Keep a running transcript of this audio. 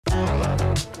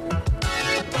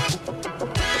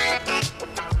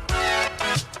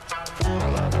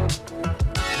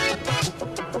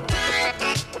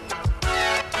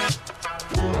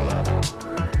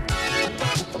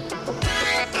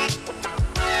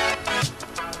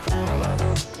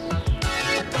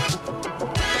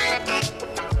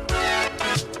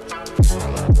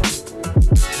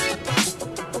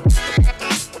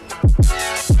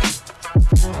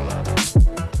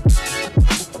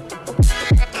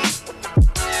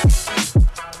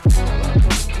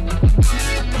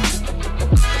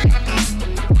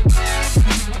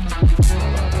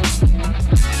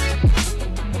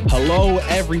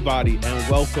everybody,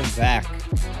 and welcome back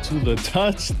to the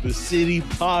Touch the City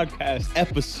podcast,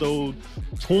 episode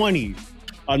 20.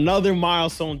 Another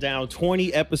milestone down,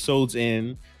 20 episodes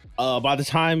in. By the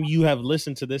time you have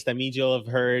listened to this, that means you'll have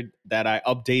heard that I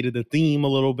updated the theme a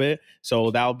little bit.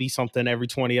 So that'll be something every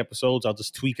 20 episodes. I'll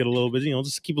just tweak it a little bit,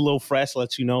 just keep it a little fresh,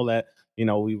 let you know that,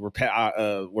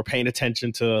 we're paying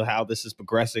attention to how this is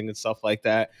progressing and stuff like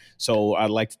that. So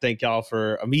I'd like to thank y'all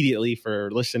for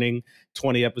listening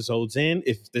 20 episodes in.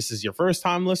 If this is your first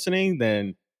time listening,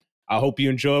 then I hope you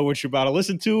enjoy what you're about to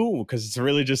listen to, because it's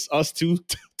really just us two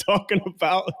talking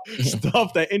about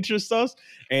stuff that interests us.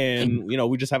 And,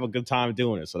 we just have a good time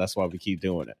doing it. So that's why we keep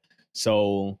doing it.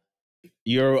 So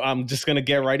I'm just going to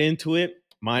get right into it.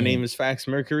 My name is Fax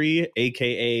Mercury,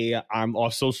 a.k.a. I'm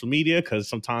off social media because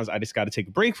sometimes I just got to take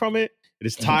a break from it. It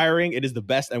is tiring. It is the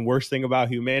best and worst thing about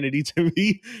humanity to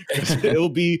me, because it'll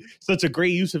be such a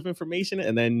great use of information.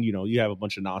 And then, you have a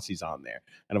bunch of Nazis on there.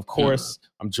 And of course,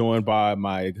 I'm joined by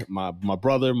my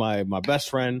brother, my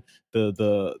best friend,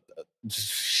 the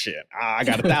shit. I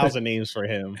got 1,000 names for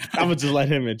him. I'm going to just let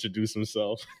him introduce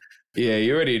himself. Yeah,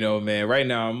 you already know, man. Right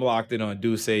now, I'm locked in on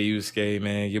Duce Yusuke,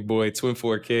 man. Your boy, Twin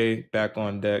 4K, back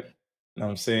on deck. You know what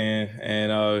I'm saying?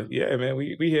 And, yeah, man,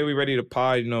 we here. We ready to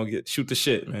pod, shoot the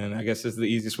shit, man. I guess that's the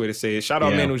easiest way to say it. Shout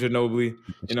out Manu Ginobili.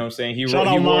 You know what I'm saying? Shout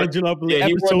out Manu Ginobili. Yeah,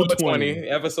 episode 20.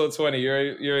 Episode 20.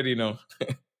 You already know.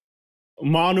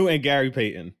 Manu and Gary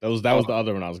Payton. That was the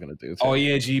other one I was going to do, too. Oh,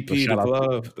 yeah, GP,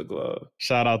 the glove.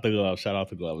 Shout out the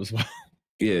glove as well.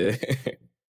 Yeah.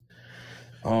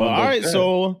 All right,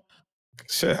 so...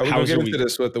 Shit, how we gonna get into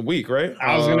this with the week, right?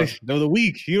 I was gonna know the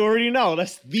week. You already know.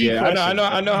 That's the question.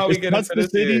 I know how we get into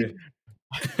this. City.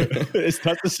 It's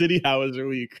Touch the City. How was your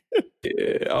week?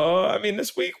 Yeah, I mean,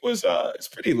 this week was it's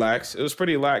pretty lax. It was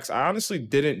pretty lax. I honestly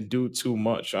didn't do too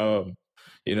much.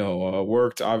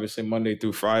 Worked obviously Monday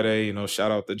through Friday.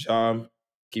 Shout out the job,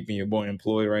 keeping your boy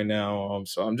employed right now.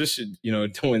 So I'm just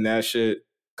doing that shit.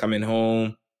 Coming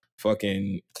home.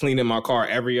 Fucking cleaning my car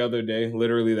every other day.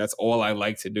 Literally, that's all I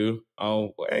like to do.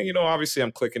 And, obviously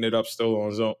I'm clicking it up still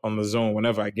on the zone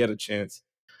whenever I get a chance.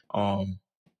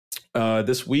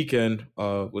 This weekend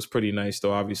was pretty nice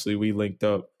though. Obviously we linked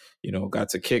up, got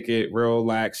to kick it, real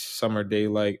lax, summer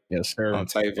daylight. Yes, sir.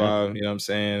 Type vibe, you know what I'm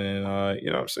saying? And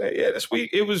you know what I'm saying? Yeah, this week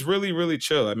it was really, really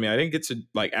chill. I mean, I didn't get to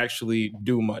actually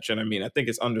do much. And I mean, I think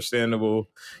it's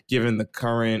understandable given the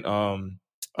current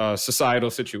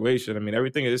societal situation. I mean,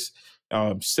 everything is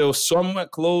still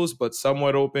somewhat closed, but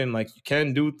somewhat open. Like, you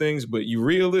can do things, but you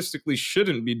realistically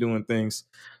shouldn't be doing things.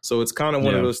 So it's kind of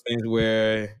one of those things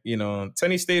where,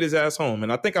 Tenny stayed his ass home,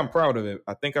 and I think I'm proud of it.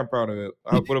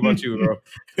 What about you,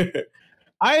 bro?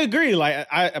 I agree. Like,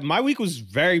 my week was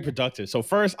very productive. So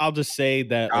first, I'll just say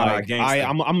that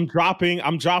I'm dropping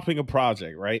a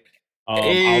project, right?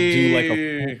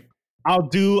 I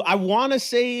want to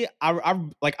say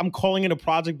I'm calling it a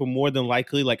project, but more than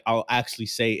likely, I'll actually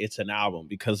say it's an album,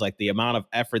 because the amount of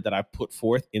effort that I put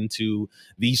forth into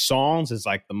these songs is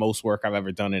the most work I've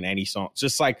ever done in any song.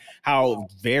 Just how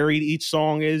varied each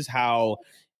song is, how,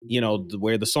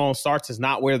 where the song starts is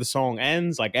not where the song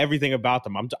ends. Everything about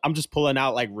them, I'm just pulling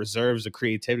out reserves of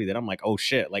creativity that I'm oh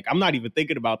shit, I'm not even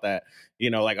thinking about that.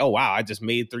 Oh wow, I just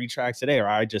made 3 tracks today, or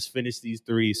I just finished these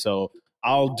 3. So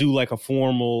I'll do a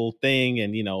formal thing,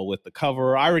 and with the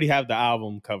cover, I already have the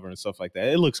album cover and stuff like that.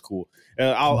 It looks cool.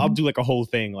 I'll do a whole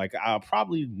thing. I'll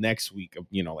probably next week,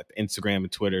 the Instagram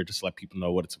and Twitter, just let people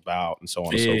know what it's about and so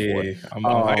on and so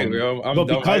forth. But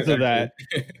because of that,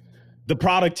 the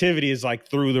productivity is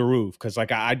through the roof, because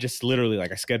I just literally I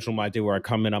schedule my day where I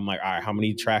come in. I'm all right, how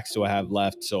many tracks do I have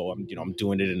left? So I'm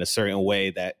doing it in a certain way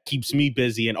that keeps me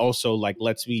busy, and also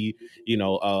lets me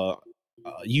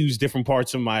use different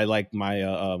parts of my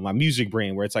my music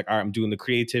brain, where it's all right, I'm doing the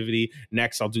creativity,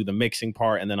 next I'll do the mixing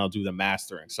part, and then I'll do the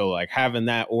mastering. So having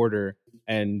that order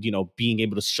and being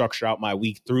able to structure out my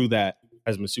week through that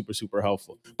has been super, super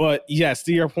helpful. But yes,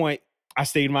 to your point, I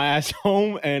stayed my ass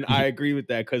home, and I agree with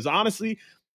that, because honestly,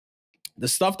 the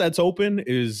stuff that's open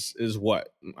is what,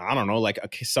 I don't know,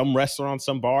 some restaurants,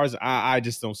 some bars. I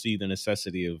just don't see the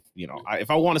necessity of,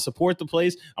 if I want to support the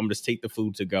place, I'm just take the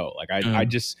food to go.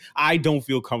 I don't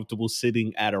feel comfortable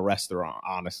sitting at a restaurant,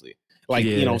 honestly.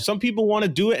 Some people want to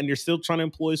do it, and you're still trying to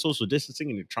employ social distancing,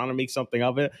 and you're trying to make something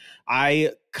of it.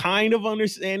 I kind of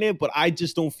understand it, but I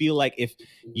just don't feel if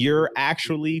you're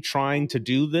actually trying to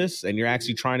do this, and you're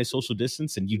actually trying to social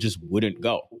distance, and you just wouldn't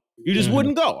go. You just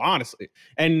wouldn't go, honestly.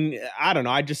 And I don't know.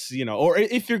 I just, or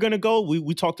if you're going to go,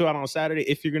 we talked about it on Saturday.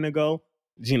 If you're going to go,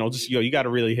 you got to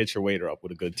really hit your waiter up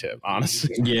with a good tip,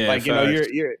 honestly. Yeah.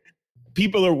 you're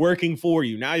people are working for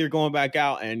you. Now you're going back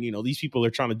out, and these people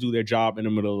are trying to do their job in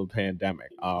the middle of the pandemic.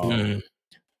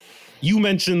 You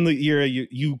mentioned that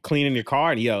you cleaning your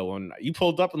car, and when you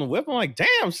pulled up in the whip, I'm like,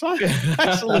 damn, son,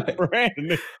 that's a brand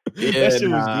new. That shit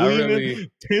was gleaming.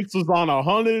 Tints was on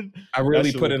 100. I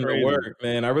really put in the work,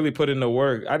 man. I really put in the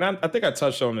work. I think I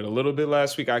touched on it a little bit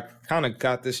last week. I kind of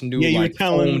got this new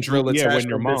foam drill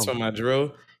attachment bits on my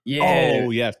drill. Yeah. Oh,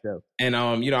 yes. And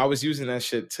I was using that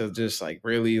shit to just like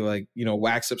really like,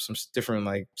 wax up some different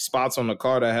like spots on the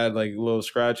car that had like little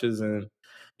scratches and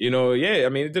I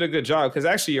mean, it did a good job because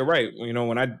actually you're right.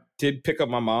 When I did pick up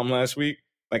my mom last week,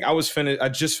 like I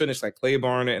just finished like clay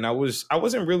barring it, and I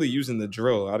wasn't really using the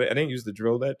drill. I didn't use the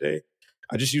drill that day.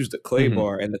 I just used the clay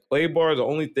bar, and the clay bar, the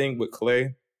only thing with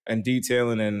clay and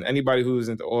detailing, and anybody who's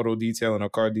into auto detailing or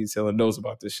car detailing knows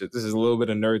about this shit. This is a little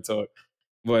bit of nerd talk,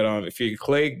 but if you're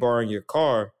clay barring your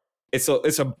car, it's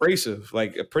abrasive.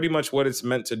 Like pretty much what it's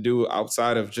meant to do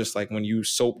outside of just like when you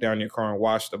soap down your car and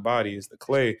wash the body is the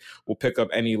clay will pick up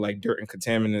any like dirt and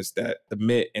contaminants that the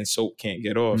mitt and soap can't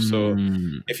get off. So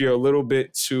if you're a little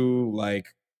bit too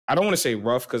like, I don't want to say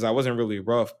rough because I wasn't really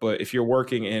rough, but if you're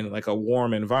working in like a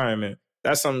warm environment,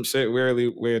 that's some shit rarely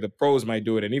where the pros might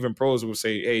do it. And even pros will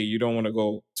say, hey, you don't want to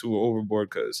go too overboard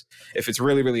because if it's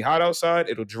really, really hot outside,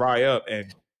 it'll dry up.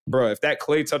 And bro, if that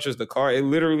clay touches the car, it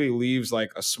literally leaves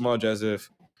like a smudge as if,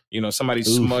 somebody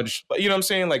smudged, you know what I'm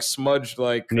saying? Like smudged,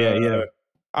 like,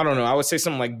 I don't know. I would say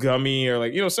something like gummy or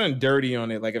like, something dirty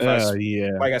on it. Like if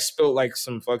I spilled like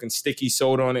some fucking sticky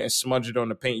soda on it and smudged it on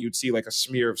the paint, you'd see like a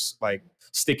smear of like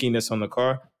stickiness on the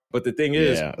car. But the thing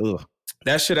is,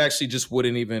 that shit actually just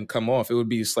wouldn't even come off. It would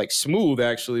be like smooth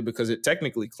actually because it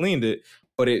technically cleaned it,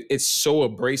 but it's so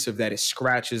abrasive that it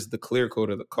scratches the clear coat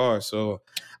of the car. So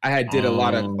I did a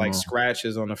lot of like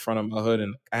scratches on the front of my hood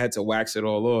and I had to wax it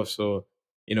all off. So,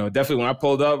 definitely when I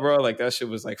pulled up, bro, like that shit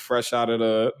was like fresh out of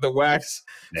the wax,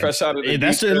 fresh out of the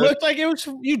it looked like it was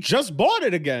you just bought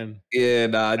it again. Yeah,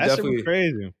 nah, that definitely shit was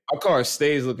crazy. My car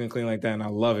stays looking clean like that and I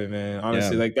love it, man.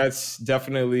 Honestly, like that's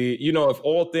definitely, of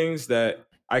all things that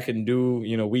I can do,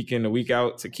 week in to week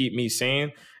out to keep me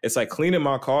sane, it's like cleaning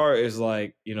my car is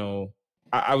like,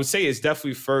 I would say it's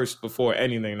definitely first before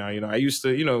anything now. I used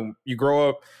to, you grow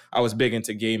up, I was big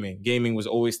into gaming. Gaming was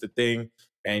always the thing.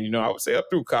 And, I would say up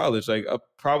through college, like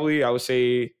probably I would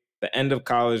say the end of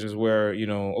college is where,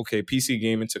 PC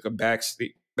gaming took a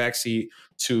backseat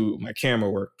to my camera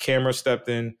work. Camera stepped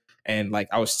in and like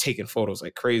I was taking photos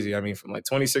like crazy. I mean, from like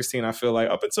 2016, I feel like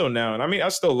up until now, and I mean, I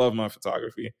still love my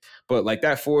photography, but like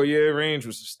that 4-year range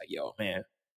was just like, yo, man.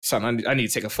 Son, I need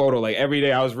to take a photo. Like every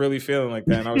day I was really feeling like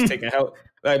that. And I was taking help.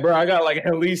 Like, bro, I got like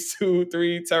at least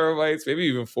 2-3 terabytes, maybe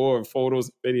even 4 photos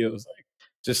and videos, like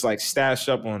just like stashed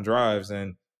up on drives.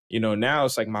 And, now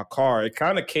it's like my car, it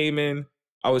kind of came in,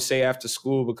 I would say after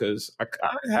school because I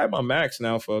had my Max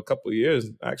now for a couple of years.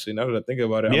 Actually, now that I think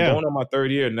about it, I'm going on my 3rd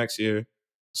year next year.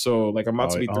 So like I'm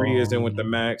about to be 3 years in with the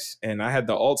Max and I had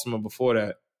the Ultima before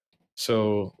that.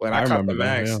 So when I caught the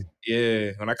Max,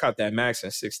 when I caught that Max in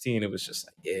 16, it was just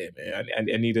like, yeah, man,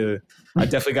 I need to, I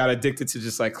definitely got addicted to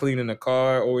just like cleaning the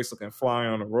car, always looking fly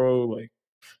on the road. Like,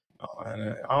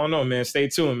 I don't know, man. Stay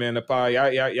tuned, man. The pod,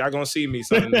 y'all gonna see me.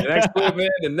 So the next one, man,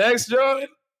 the next joint.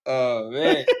 Oh,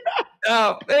 man.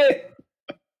 Oh, man.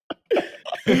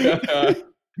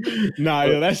 Nah,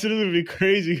 that shit is gonna be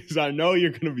crazy because I know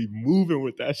you're gonna be moving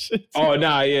with that shit. Oh,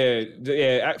 nah,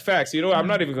 yeah. Facts. I'm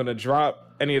not even gonna drop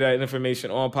any of that information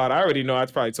on pod. I already know.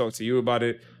 I'd probably talk to you about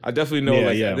it. I definitely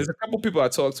know. There's a couple people I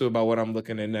talk to about what I'm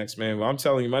looking at next, man. But I'm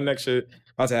telling you, my next shit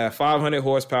about to have 500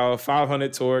 horsepower,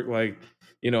 500 torque, like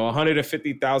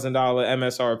 $150,000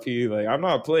 MSRP. Like I'm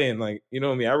not playing. Like you know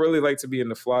what I mean. I really like to be in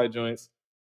the fly joints.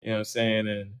 You know what I'm saying?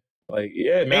 And like,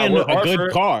 yeah, man, and a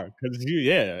good car because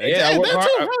I work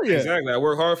hard. Exactly, I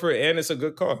work hard for it, and it's a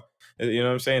good car. You know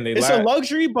what I'm saying? It's a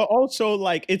luxury, but also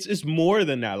like it's more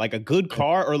than that. Like a good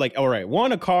car, or like, all right,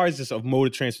 a car is just a mode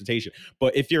of transportation.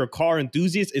 But if you're a car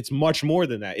enthusiast, it's much more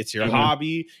than that. It's your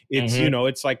hobby. It's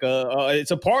it's like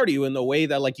it's a party in the way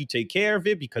that like you take care of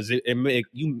it because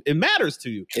it matters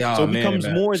to you. So it becomes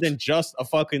more than just a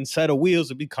fucking set of wheels.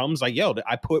 It becomes like, yo,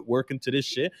 I put work into this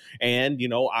shit, and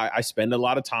I spend a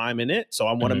lot of time in it. So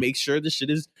I want to make sure this shit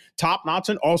is top notch,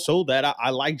 and also that I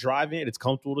like driving it. It's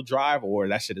comfortable to drive, or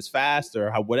that shit is fast.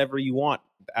 Or whatever you want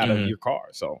out of your car.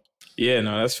 So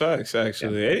no, that's facts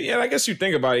actually. Yeah, I guess you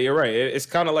think about it, you're right. It's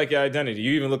kind of like your identity.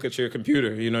 You even look at your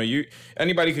computer.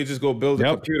 Anybody could just go build a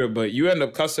computer, but you end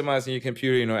up customizing your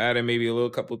computer. Adding maybe a little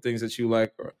couple of things that you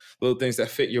like, or little things that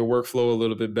fit your workflow a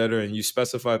little bit better, and you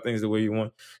specify things the way you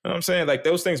want. You know what I'm saying? Like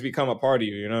those things become a part of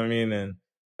you. You know what I mean? And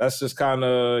that's just kind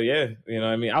of, yeah, you know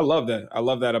what I mean? I love that. I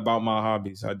love that about my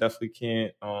hobbies. I definitely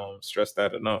can't stress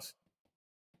that enough.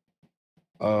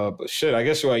 But shit, I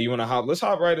guess you want to hop. Let's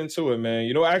hop right into it,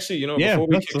 man. Actually, Yeah, before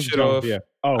we kick let's shit jump. off, Yeah.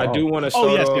 I do want to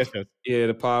Oh, start yes, off, yes, yes. yeah,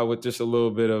 the pod with just a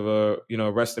little bit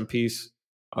of rest in peace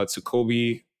to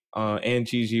Kobe and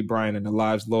Gigi Bryant and the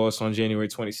lives lost on January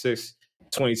 26th,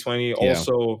 2020. Yeah.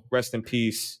 Also, rest in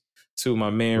peace to my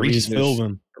man Regis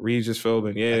Philbin. Regis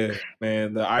Philbin, yeah,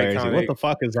 man, the Crazy. iconic. What the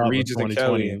fuck is up with Regis and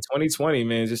 2020? Kelly in 2020,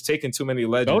 man, just taking too many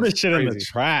legends. Throw this shit in the Crazy.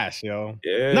 trash, yo.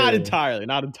 Yeah, not entirely,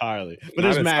 but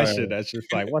there's mad shit that's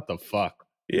just like, what the fuck?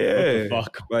 Yeah, what the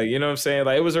fuck? Like, you know what I'm saying?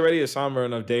 Like, it was already a somber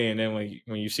enough day, and then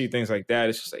when you see things like that,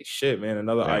 it's just like, shit, man,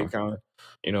 another icon,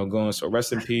 going. So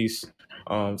rest in peace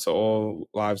to all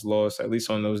lives lost, at least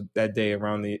on that day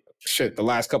around the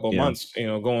last couple of months,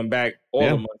 going back all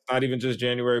the months, not even just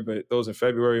January, but those in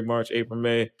February, March, April,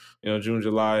 May, June,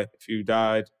 July. If you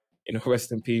died,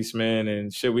 rest in peace, man.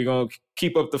 And shit, we gonna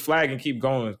keep up the flag and keep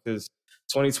going, because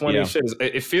 2020 shit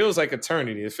it feels like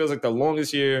eternity. It feels like the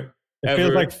longest year. It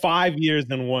feels like 5 years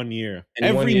in 1 year.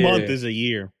 Every month is a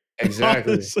year.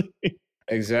 Exactly.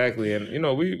 Exactly.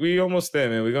 And, we almost there,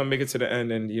 man. We're going to make it to the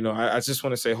end. And, I just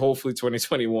want to say, hopefully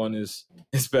 2021 is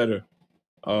better.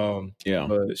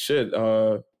 But shit,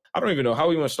 I don't even know how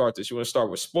we want to start this. You want to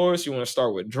start with sports? You want to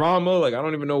start with drama? Like, I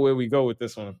don't even know where we go with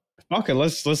this one. Okay,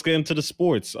 let's get into the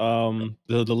sports. The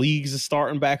leagues is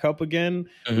starting back up again.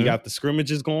 Mm-hmm. We got the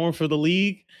scrimmages going for the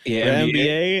league, the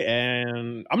NBA,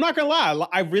 and I'm not gonna lie,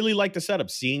 I really like the setup.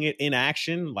 Seeing it in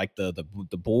action, like the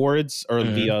boards or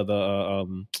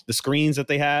the screens that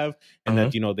they have, and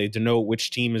that they denote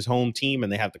which team is home team,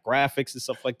 and they have the graphics and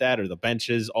stuff like that, or the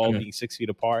benches all being 6 feet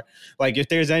apart. Like, if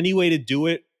there's any way to do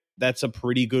it, that's a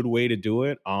pretty good way to do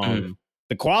it.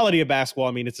 The quality of basketball,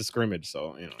 I mean, it's a scrimmage,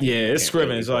 so it's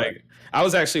scrimmage. Like, I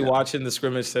was actually watching the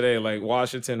scrimmage today, like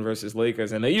Washington versus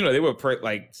Lakers, and they were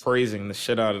praising the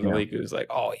shit out of the Lakers, like,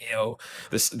 oh,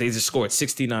 they just scored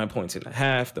 69 points in a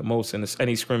half, the most in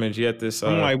any scrimmage yet. This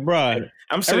I'm like, bro,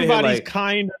 everybody's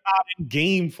kind of not in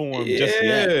game form just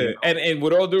yet. And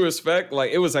with all due respect,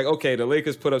 like, it was like, okay, the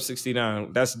Lakers put up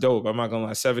 69, that's dope. I'm not gonna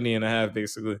lie, 70 and a half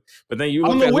basically. But then you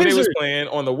look at who they was playing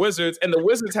on the Wizards, and the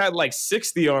Wizards had like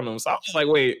 60 on them. So I was like,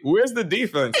 wait, where's the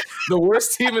defense? The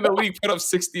worst team in the league put up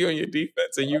 60 on your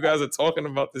defense, and you guys are talking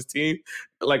about this team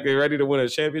like they're ready to win a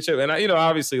championship. And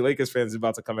obviously Lakers fans is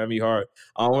about to come at me hard.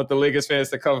 I don't want the Lakers fans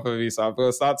to come for me, so I'm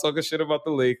gonna start talking shit about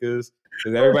the Lakers,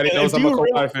 because everybody knows I'm a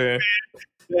Kawhi fan.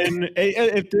 And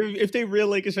if they real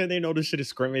Lakers fan, they know this shit is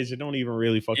scrimmage. They don't even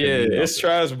really fucking. It's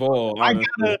trash ball.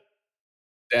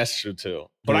 That's true too.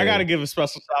 But I gotta give a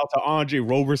special shout out to Andre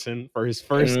Roberson for his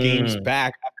first games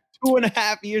back after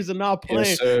 2.5 years of not playing.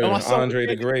 Yes, sir. Andre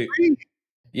the Great.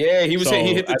 Yeah, he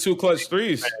hit the 2 clutch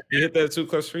threes. He hit that 2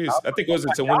 clutch threes. I think it was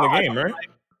to win the game, right?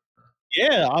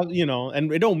 Yeah,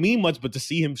 and it don't mean much, but to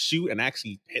see him shoot and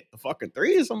actually hit the fucking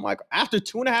threes, I'm like, after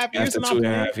 2.5 years, after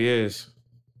 2.5 years.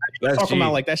 That's talking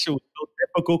about like that shit was so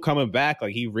difficult coming back.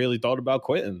 Like, he really thought about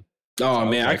quitting. Oh,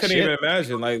 man, I couldn't even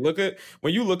imagine. Like,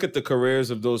 when you look at the careers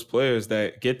of those players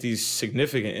that get these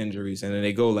significant injuries, and then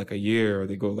they go like a year or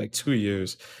they go like 2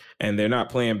 years, and they're not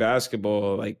playing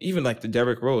basketball, like even like the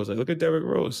Derrick Rose. Like, look at Derrick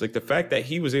Rose. Like, the fact that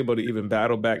he was able to even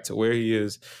battle back to where he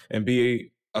is and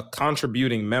be a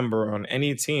contributing member on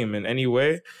any team in any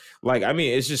way, like, I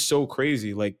mean, it's just so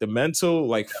crazy. Like, the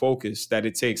mental focus that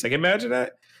it takes. Like, imagine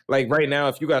that. Like, right now,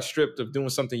 if you got stripped of doing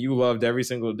something you loved every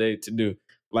single day to do,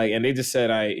 like, and they just said,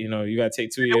 you got to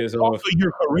take 2 years off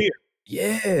your career.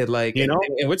 Yeah, like, and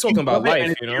we're talking about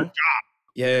life,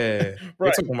 Yeah,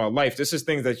 we're talking about life. This is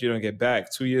things that you don't get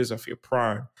back. 2 years of your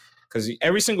prime, because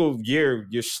every single year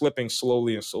you're slipping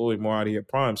slowly more out of your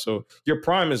prime. So your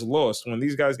prime is lost. When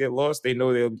these guys get lost, they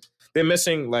know they're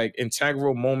missing like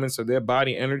integral moments of their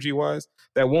body, energy wise,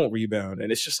 that won't rebound.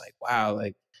 And it's just like, wow,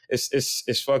 like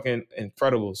it's fucking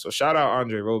incredible. So shout out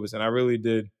Andre Roberson. I really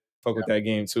did fuck with that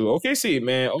game too. OKC,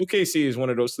 man. OKC is one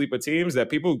of those sleeper teams that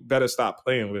people better stop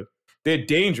playing with. They're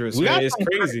dangerous, man. It's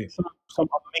crazy. Some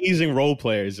amazing role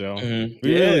players, yo. Mm-hmm.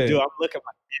 We really do. I'm looking at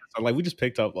my hands. Like, we just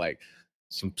picked up like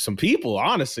some people,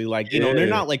 honestly. Like, they're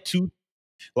not like too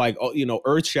like,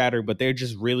 earth shattered, but they're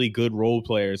just really good role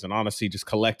players. And honestly, just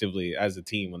collectively as a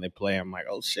team, when they play, I'm like,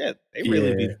 oh shit, they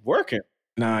really be working.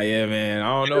 Nah, yeah, man. I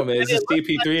don't know, man. It's just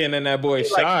CP3 and then that boy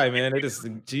Shy, man. They just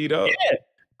G'd up. Yeah.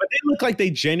 But they look like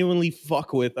they genuinely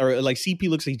fuck with, or like CP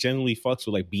looks like he genuinely fucks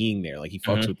with like being there. Like he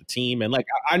fucks with the team. And like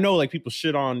I know like people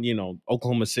shit on,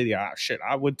 Oklahoma City. Shit,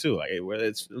 I would too. Like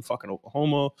it's fucking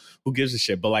Oklahoma. Who gives a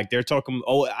shit? But like they're talking,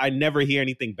 I never hear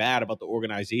anything bad about the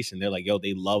organization. They're like, yo,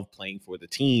 they love playing for the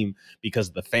team because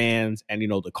of the fans and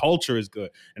the culture is good.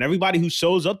 And everybody who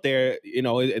shows up there,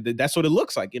 that's what it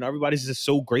looks like. Everybody's just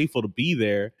so grateful to be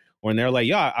there. When they're like,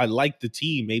 yeah, I like the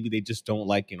team. Maybe they just don't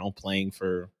like, playing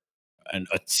for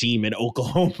a team in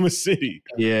Oklahoma City.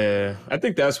 Yeah, I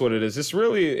think that's what it is. It's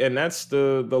really, and that's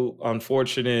the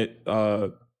unfortunate,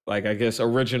 like I guess,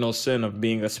 original sin of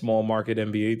being a small market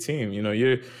NBA team.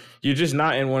 You're just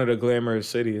not in one of the glamorous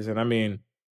cities. And I mean,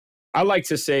 I like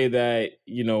to say that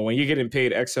when you're getting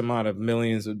paid X amount of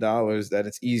millions of dollars, that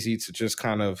it's easy to just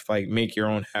kind of like make your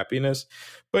own happiness.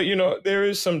 But there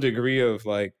is some degree of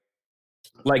like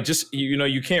just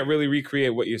you can't really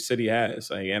recreate what your city has.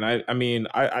 Like, and I mean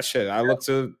I look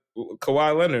to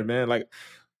Kawhi Leonard, man. Like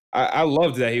I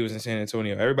loved that he was in San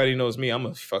Antonio. Everybody knows me. I'm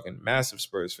a fucking massive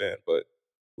Spurs fan, but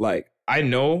like I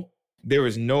know there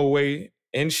is no way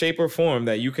in shape or form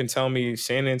that you can tell me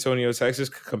San Antonio, Texas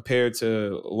compared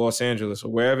to Los Angeles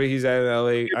or wherever he's at in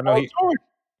LA. I know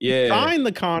he signed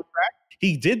the contract.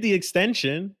 He did the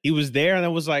extension. He was there and it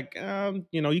was like,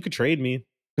 you could trade me.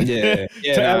 Yeah,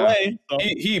 to LA. So.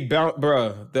 He bounced,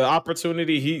 bro. The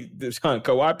opportunity.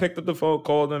 Kawhi picked up the phone,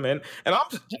 called him, and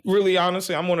I'm really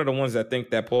honestly, I'm one of the ones that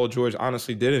think that Paul George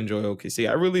honestly did enjoy OKC.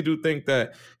 I really do think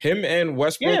that him and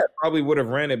Westbrook probably would have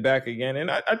ran it back again.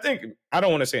 And I think I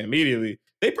don't want to say immediately.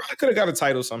 They probably could have got a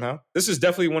title somehow. This is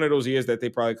definitely one of those years that they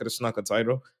probably could have snuck a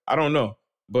title. I don't know,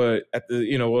 but at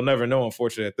the we'll never know,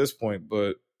 unfortunately, at this point.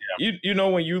 But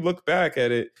when you look back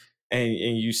at it. And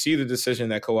you see the decision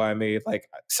that Kawhi made, like,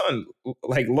 son,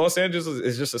 like Los Angeles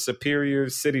is just a superior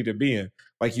city to be in.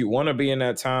 Like, you want to be in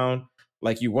that town.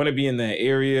 Like, you want to be in that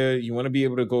area. You want to be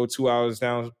able to go 2 hours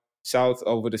down south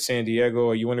over to San Diego,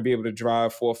 or you want to be able to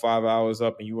drive 4 or 5 hours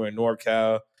up and you were in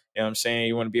NorCal. You know what I'm saying?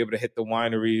 You want to be able to hit the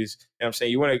wineries. You know what I'm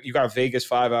saying? You got Vegas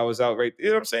 5 hours out, right? You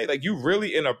know what I'm saying? Like, you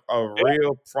really in a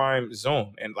real prime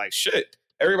zone. And like, shit,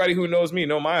 everybody who knows me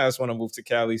know my ass want to move to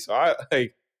Cali. So I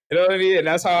like, you know what I mean? And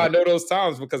that's how I know those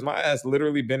towns, because my ass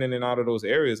literally been in and out of those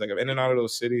areas. Like, I'm in and out of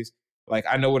those cities. Like,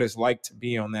 I know what it's like to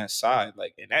be on that side.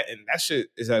 Like, and that shit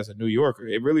is, as a New Yorker,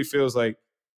 it really feels like,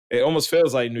 it almost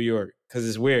feels like New York, because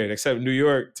it's weird. Except New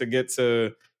York, to get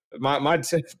to my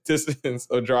distance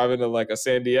of driving to like a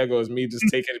San Diego is me just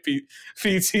taking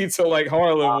PT to like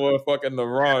Harlem or fucking the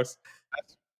Bronx.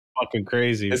 That's fucking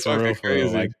crazy. It's fucking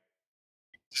crazy. Like,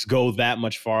 just go that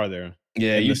much farther.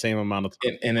 Yeah, in the same amount of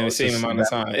time. In the same amount of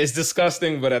time. It's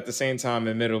disgusting, but at the same time,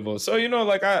 admittable. So,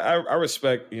 like I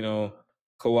respect, Kawhi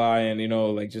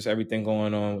and, like just everything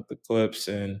going on with the Clips.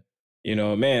 And,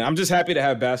 man, I'm just happy to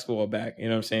have basketball back. You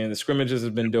know what I'm saying? The scrimmages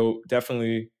have been dope,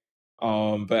 definitely.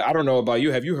 But I don't know about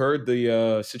you. Have you heard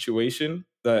the situation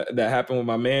that happened with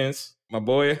my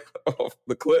boy,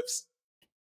 the Clips?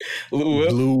 Lou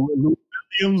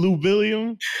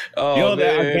Williams. Oh, yo,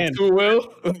 man. Too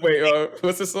Will? Wait,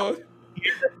 what's the song?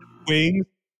 Wings.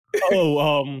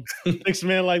 6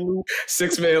 Man Like Lou.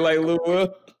 6 Man Like Lou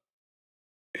Will.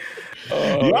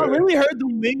 I really heard the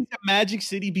Wings at Magic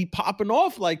City be popping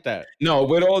off like that. No,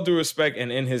 with all due respect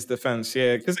and in his defense,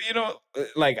 yeah, because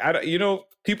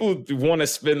people want to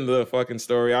spin the fucking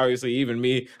story. Obviously, even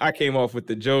me, I came off with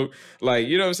the joke. Like,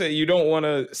 you know what I'm saying? You don't want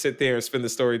to sit there and spin the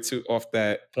story too off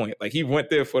that point. Like, he went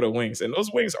there for the Wings, and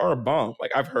those Wings are a bomb.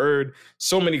 Like, I've heard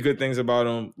so many good things about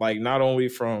them. Like, not only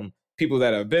from people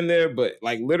that have been there, but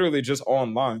like literally just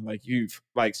online. Like, you've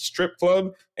like strip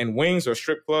club and Wings, or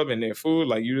strip club and their food.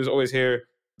 Like, you just always hear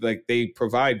like they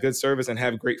provide good service and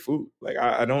have great food. Like,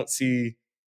 I don't see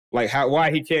like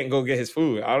why he can't go get his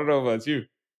food. I don't know about you.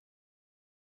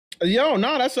 No,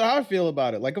 that's how I feel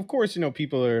about it. Like, of course,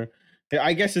 people are,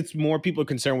 I guess it's more people are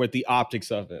concerned with the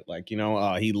optics of it. Like,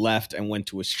 he left and went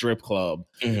to a strip club.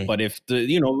 Mm-hmm. But if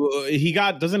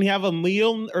doesn't he have a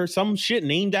meal or some shit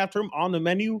named after him on the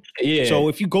menu? Yeah. So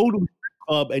if you go to a strip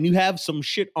club and you have some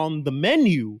shit on the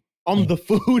menu, on the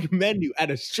food menu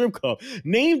at a strip club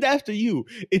named after you,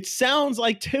 it sounds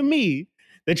like to me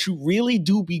that you really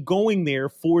do be going there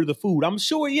for the food. I'm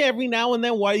sure, every now and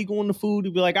then while you go on the food,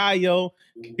 you'll be like, yo,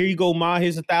 here you go, Ma,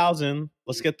 here's 1,000.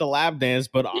 Let's get the lap dance.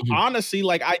 But honestly,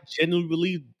 like, I genuinely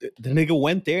believe the nigga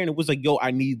went there and it was like, yo, I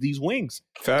need these wings.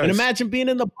 Facts. And imagine being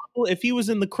in the bubble if he was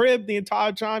in the crib the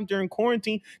entire time during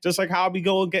quarantine, just like how I be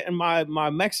going getting my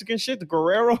Mexican shit, the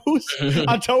Guerreros.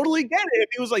 I totally get it. If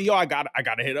he was like, yo, I gotta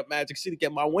hit up Magic City,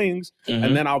 get my wings,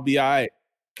 and then I'll be all right.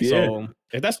 Yeah. So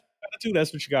if that's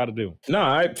that's what you got to do. No,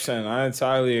 I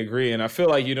entirely agree, and I feel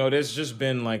like there's just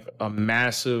been like a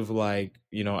massive like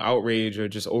outrage or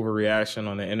just overreaction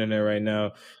on the internet right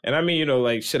now, and I mean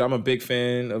like shit. I'm a big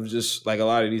fan of just like a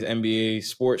lot of these NBA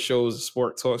sports shows,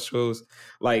 sport talk shows.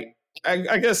 Like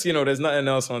I guess there's nothing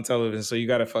else on television, so you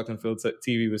got to fucking fill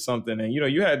TV with something. And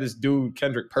you had this dude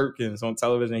Kendrick Perkins on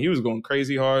television. He was going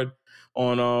crazy hard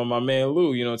on my man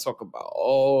Lou. Talk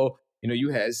about you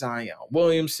had Zion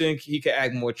Williamson. He could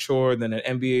act more mature than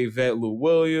an NBA vet, Lou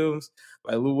Williams.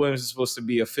 Like, Lou Williams is supposed to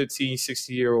be a 15,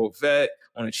 16-year-old vet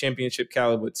on a championship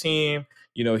caliber team.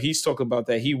 He's talking about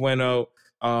that he went out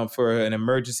for an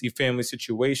emergency family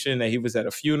situation, that he was at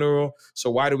a funeral.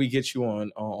 So why do we get you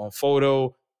on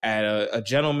photo at a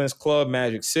gentleman's club,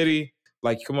 Magic City?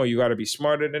 Like, come on, you got to be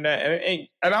smarter than that.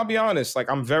 And I'll be honest,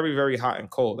 like, I'm very, very hot and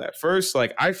cold. At first,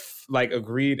 like, I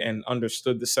agreed and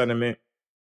understood the sentiment.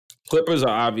 Clippers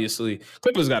got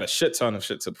a shit ton of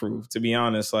shit to prove, to be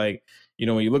honest. Like,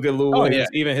 when you look at Lou Williams,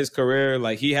 even his career,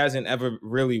 like, he hasn't ever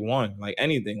really won like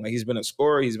anything. Like, he's been a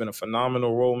scorer, he's been a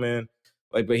phenomenal role man,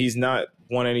 like, but he's not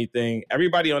won anything.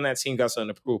 Everybody on that team got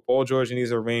something to prove. Paul George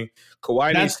needs a ring.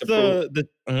 Kawhi needs to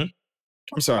prove.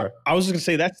 I'm sorry. I was just gonna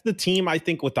say that's the team I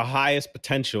think with the highest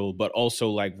potential, but also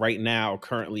like right now,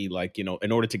 currently, like in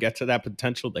order to get to that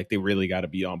potential, like they really got to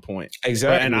be on point.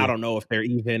 Exactly. And I don't know if they're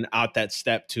even out that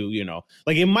step to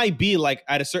like it might be like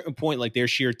at a certain point, like their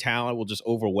sheer talent will just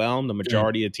overwhelm the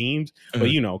majority of teams. But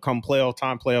come playoff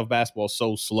time, playoff basketball is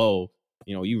so slow.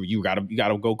 You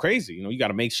gotta go crazy. You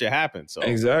gotta make shit happen. So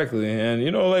exactly, and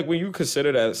like when you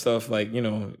consider that stuff, like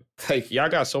like y'all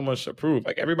got so much to prove.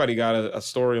 Like everybody got a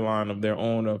storyline of their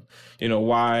own of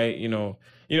why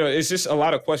it's just a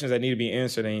lot of questions that need to be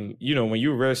answered. And when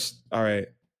you risk, all right,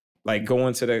 like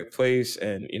going to that place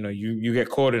and you get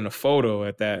caught in a photo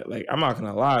at that. Like I'm not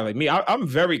gonna lie, like me, I'm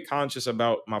very conscious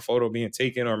about my photo being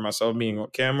taken or myself being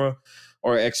on camera.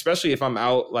 Or especially if I'm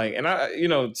out, like, and I,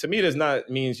 to me, does not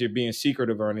means you're being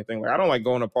secretive or anything. Like, I don't like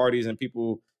going to parties and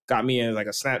people got me in like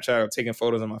a Snapchat or taking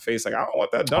photos of my face. Like, I don't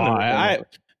want that done.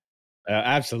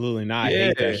 Absolutely not. I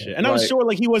hate that shit. And I was sure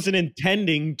like he wasn't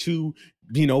intending to,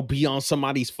 be on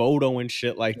somebody's photo and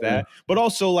shit like that. But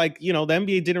also like, the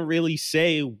NBA didn't really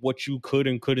say what you could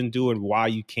and couldn't do and why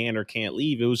you can or can't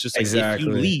leave. It was just like, if you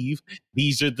leave,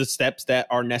 these are the steps that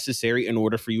are necessary in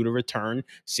order for you to return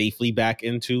safely back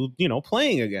into,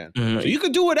 playing again. So you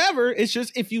could do whatever. It's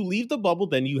just if you leave the bubble,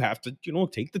 then you have to,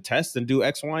 take the test and do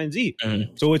X, Y, and Z.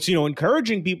 So it's,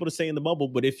 encouraging people to stay in the bubble.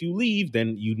 But if you leave,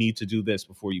 then you need to do this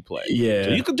before you play. Yeah. So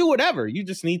you could do whatever. You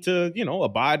just need to,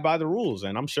 abide by the rules.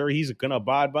 And I'm sure he's going to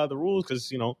abide by the rules because,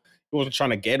 he wasn't trying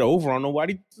to get over on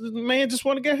nobody. The man just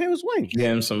want to get his wings. Get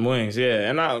him some wings, yeah.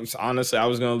 And I was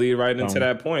going to lead right into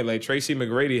that point. Like Tracy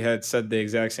McGrady had said the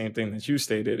exact same thing that you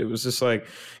stated. It was just like,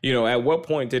 at what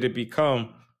point did it become,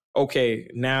 okay,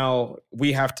 now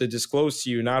we have to disclose to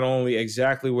you not only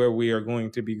exactly where we are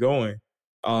going to be going,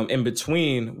 in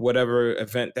between whatever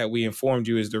event that we informed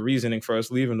you is the reasoning for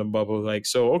us leaving the bubble. Like,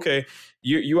 so, okay,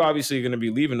 you obviously going to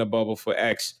be leaving the bubble for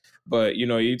X. But,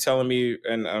 you telling me,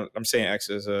 and I'm saying X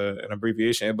as an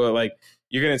abbreviation, but like,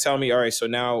 you're going to tell me, all right, so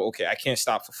now, okay, I can't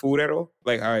stop for food at all.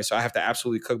 Like, all right, so I have to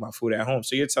absolutely cook my food at home.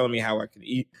 So you're telling me how I can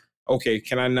eat. Okay,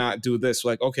 can I not do this?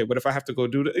 Like, okay, but if I have to go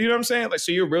do that, you know what I'm saying? Like,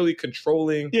 so you're really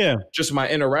controlling just my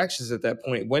interactions at that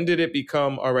point. When did it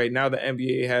become, all right, now the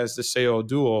NBA has the say or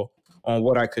do on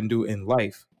what I can do in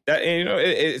life? That, and,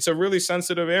 it's a really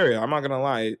sensitive area. I'm not going to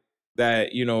lie that,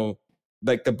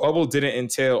 like the bubble didn't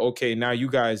entail, okay, now you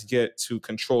guys get to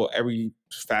control every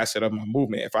facet of my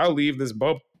movement. If I leave this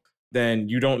bubble, then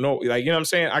you don't know, like, you know what I'm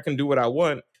saying? I can do what I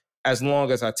want as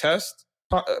long as I test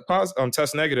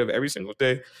negative every single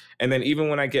day. And then even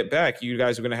when I get back, you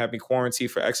guys are going to have me quarantined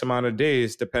for X amount of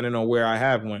days, depending on where I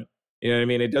have went. You know what I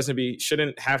mean? It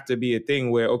shouldn't have to be a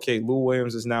thing where, okay, Lou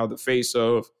Williams is now the face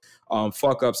of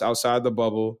fuck ups outside the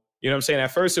bubble. You know what I'm saying? At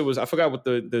first it was, I forgot what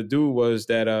the dude was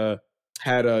that,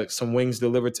 had some wings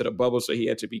delivered to the bubble, so he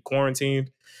had to be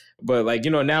quarantined. But like,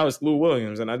 now it's Lou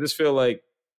Williams. And I just feel like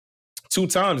 2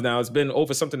 times now it's been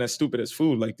over something as stupid as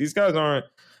food. Like these guys aren't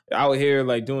out here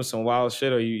like doing some wild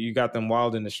shit or you got them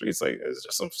wild in the streets. Like it's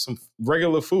just some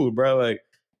regular food, bro. Like,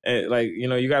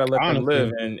 you got to let them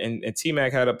live. And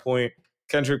T-Mac had a point.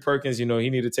 Kendrick Perkins, he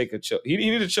need to take a chill. He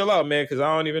need to chill out, man, because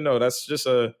I don't even know. That's just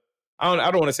I don't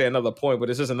want to say another point, but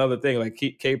it's just another thing. Like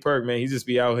K Perk, man, he just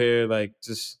be out here like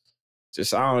just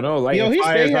I don't know, like he's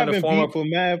having people,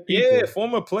 mad people. Yeah,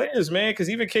 former players, man. Because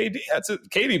even KD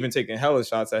been taking hella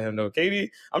shots at him though. KD,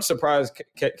 I'm surprised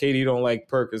KD don't like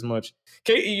Perk as much.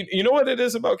 KD, you know what it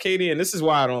is about KD, and this is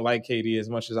why I don't like KD as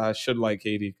much as I should like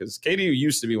KD. Because KD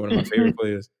used to be one of my favorite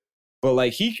players. but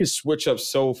like he could switch up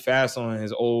so fast on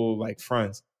his old like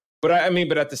friends. But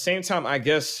but at the same time, I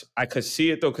guess I could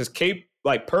see it though, because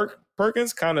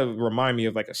Perkins kind of remind me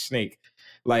of like a snake.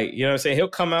 Like, you know what I'm saying? He'll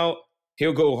come out,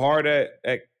 he'll go hard at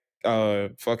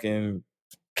fucking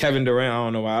Kevin Durant. I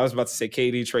don't know why. I was about to say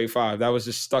KD trade 5. That was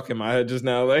just stuck in my head just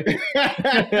now. Like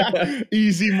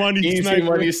easy money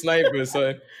sniper.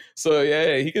 So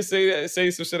yeah, he could say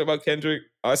some shit about Kendrick.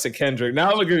 Oh, I said Kendrick.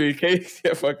 Now look at me,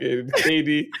 fucking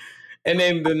KD. And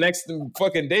then the next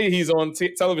fucking day, he's on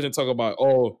television talking about,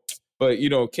 but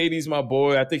KD's my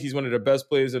boy. I think he's one of the best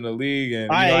players in the league.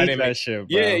 And I hate that shit,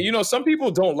 bro. Yeah, some people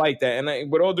don't like that.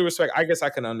 And with all due respect, I guess I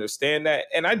can understand that.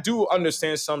 And I do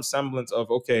understand some semblance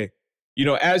of, okay,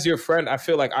 as your friend, I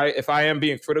feel like if I am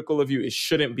being critical of you, it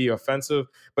shouldn't be offensive.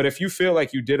 But if you feel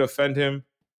like you did offend him,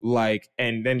 like,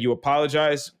 and then you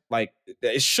apologize, like,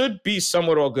 it should be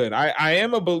somewhat all good. I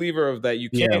am a believer of that. You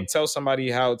can't tell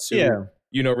somebody how to,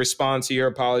 respond to your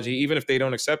apology, even if they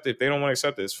don't accept it. If they don't want to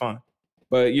accept it, it's fine.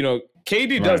 But,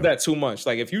 KD does that too much.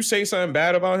 Like, if you say something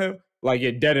bad about him, like,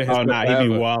 you're dead in his he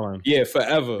be wilding. Yeah,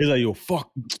 forever. He's like, yo, fuck,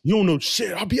 you don't know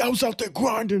shit. I was out there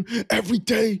grinding every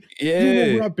day. Yeah. You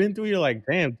know what I've been through? You're like,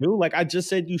 damn, dude. Like, I just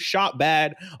said you shot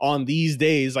bad on these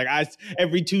days. Like,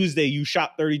 every Tuesday, you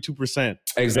shot 32%.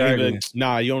 Exactly. Like,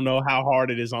 nah, you don't know how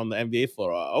hard it is on the NBA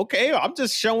floor. Okay, I'm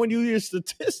just showing you your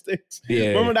statistics. Yeah.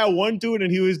 Remember that one dude?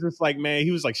 And he was just like, man,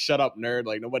 he was like, shut up, nerd.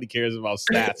 Like, nobody cares about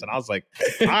stats. And I was like,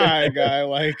 all right, guy.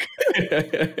 Like,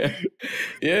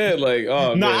 yeah, like,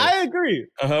 oh, nah, man. I agree.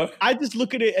 I just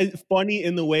look at it as funny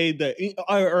in the way that,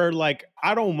 or like,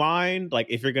 I don't mind, like,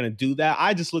 if you're gonna do that.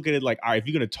 I just look at it like, all right, if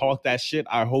you're gonna talk that shit,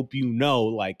 I hope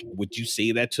like, would you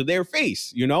say that to their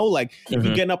face? Like, if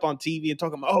you're getting up on TV and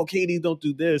talking about, KD, don't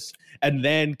do this, and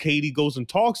then KD goes and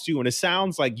talks to you, and it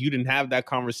sounds like you didn't have that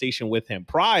conversation with him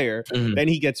prior, then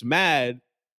he gets mad.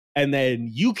 And then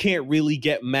you can't really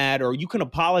get mad, or you can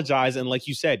apologize. And like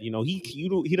you said,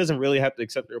 he doesn't really have to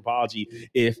accept your apology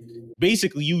if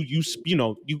basically you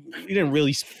didn't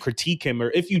really critique him, or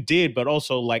if you did, but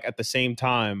also like at the same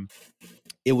time,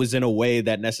 it was in a way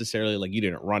that necessarily like you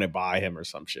didn't run it by him or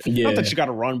some shit. Yeah. Not that you got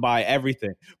to run by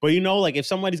everything, but like if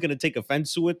somebody's going to take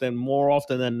offense to it, then more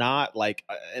often than not, like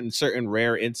in certain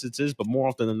rare instances, but more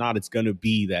often than not, it's going to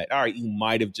be that, all right, you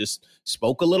might have just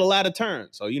spoke a little out of turn.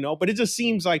 So, but it just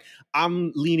seems like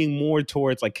I'm leaning more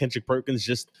towards like Kendrick Perkins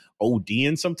just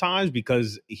ODing sometimes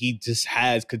because he just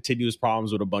has continuous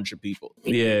problems with a bunch of people.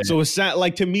 Yeah. So it's not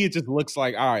like, to me, it just looks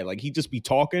like, all right, like he just be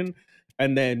talking.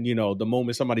 And then, the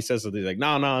moment somebody says something like,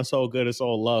 nah, it's all good, it's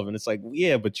all love. And it's like,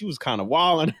 yeah, but you was kind of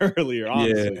wilding earlier,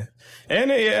 honestly. Yeah.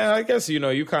 And I guess,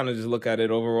 you kind of just look at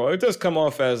it overall. It does come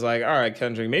off as like, all right,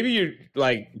 Kendrick, maybe you're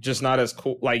like just not as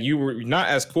cool. Like you were not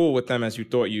as cool with them as you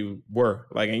thought you were.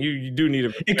 Like, and you do need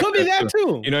to. It could be that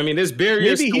too. You know what I mean? There's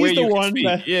barriers maybe to where he's the you one can speak.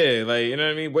 that... Yeah. Like, you know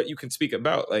what I mean? What you can speak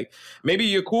about. Like, maybe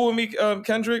you're cool with me,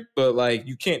 Kendrick, but like,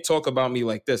 you can't talk about me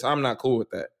like this. I'm not cool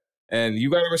with that. And you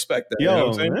got to respect that. Yo, you know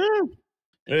what I'm saying?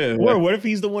 Yeah, or what if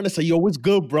he's the one that say, yo, what's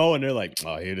good, bro? And they're like,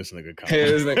 oh, here this nigga comes. Hey,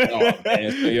 this nigga, oh,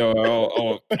 man.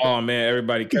 So, yo, man,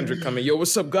 everybody, Kendrick coming. Yo,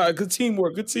 what's up, guy? Good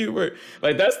teamwork.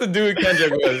 Like, that's the dude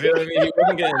Kendrick was. You know what I mean? He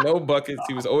wasn't getting no buckets.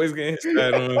 He was always getting his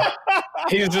stat on.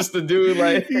 He's just the dude,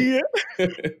 like... Yeah.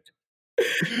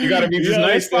 You gotta be just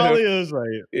nice to him. Is like,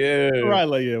 yeah, right.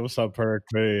 Like, yeah, what's up, Perk?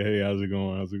 Hey, how's it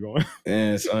going?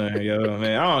 Yeah, son, yo,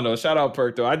 man. I don't know. Shout out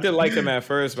Perk though. I did like him at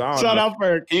first, but I don't know. Shout out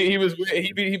Perk. He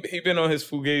been on his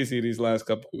fugazi these last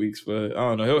couple of weeks, but I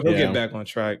don't know. He'll get back on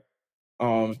track.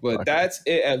 But that's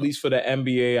it, at least for the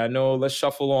NBA. I know. Let's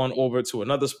shuffle on over to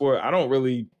another sport. I don't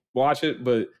really watch it,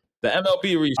 but the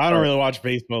MLB restart. I don't really watch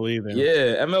baseball either.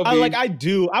 Yeah, MLB. I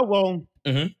do. I will.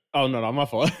 Mm-hmm. Oh no, my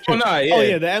fault. Oh no, yeah. Oh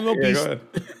yeah, the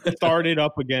MLB started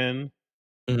up again.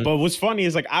 Mm-hmm. But what's funny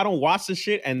is like I don't watch the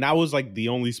shit, and that was like the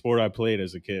only sport I played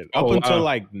as a kid up until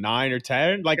like 9 or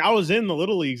 10. Like I was in the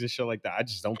little leagues and shit like that. I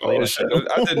just don't play that shit.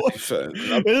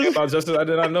 About Justice, I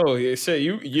did not know. Yeah, shit,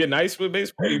 you're nice with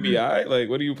baseball. You be all right. Like,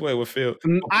 what do you play? What field?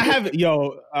 I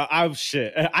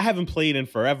haven't played in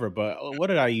forever. But what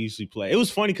did I usually play? It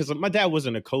was funny because my dad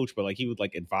wasn't a coach, but like he would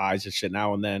like advise and shit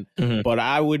now and then. Mm-hmm. But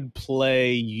I would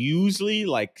play usually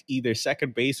like either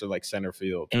second base or like center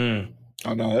field. Mm.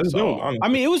 Oh, no, that's dope. I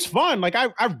mean, it was fun. Like, I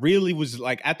really was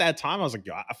like at that time. I was like,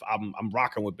 yo, I'm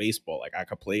rocking with baseball. Like, I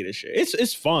could play this shit.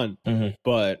 It's fun,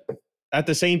 but at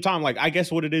the same time, like, I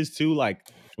guess what it is too. Like,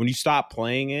 when you stop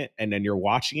playing it and then you're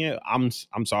watching it, I'm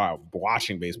sorry,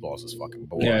 watching baseball is just fucking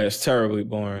boring. Yeah, it's terribly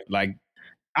boring. Like,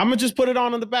 I'm gonna just put it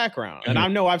on in the background, and I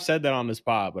know I've said that on this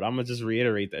pod, but I'm gonna just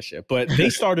reiterate that shit. But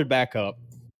they started back up.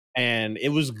 And it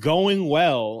was going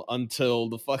well until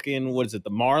the fucking, what is it,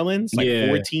 the Marlins, like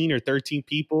 14 or 13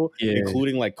 people,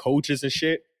 including like coaches and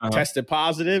shit, tested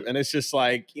positive. And it's just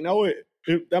like, you know,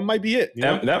 that might be it. You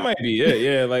know? That might be it.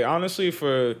 Yeah. Like, honestly,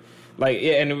 for like,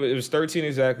 yeah, and it was 13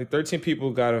 exactly. 13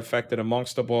 people got affected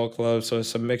amongst the ball club. So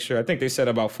it's a mixture. I think they said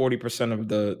about 40% of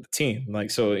the team.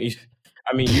 Like, so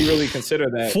I mean, you really consider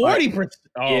that 40%.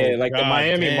 Yeah, like the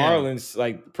Miami Marlins,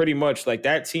 like pretty much like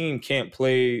that team can't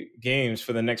play games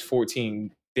for the next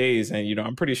 14 days. And, you know,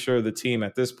 I'm pretty sure the team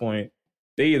at this point,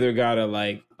 they either gotta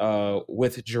like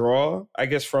withdraw, I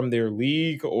guess, from their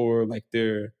league or like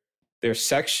their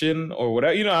section or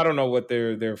whatever. You know, I don't know what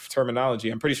their terminology.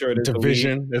 I'm pretty sure it is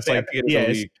division. It's like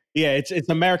it's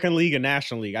American League and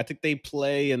National League. I think they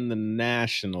play in the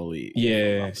National League.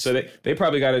 Yeah, so they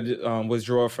probably got to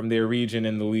withdraw from their region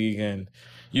in the league, and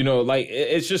you know, like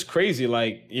it's just crazy.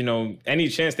 Like, you know, any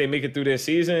chance they make it through their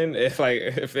season, if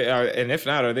they are, and if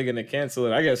not, are they going to cancel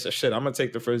it? I guess shit. I'm gonna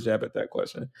take the first jab at that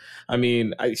question. I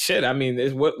mean,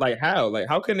 it's what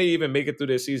how can they even make it through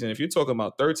their season? If you're talking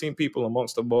about 13 people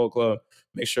amongst the ball club,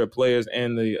 make sure players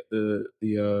and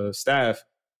the staff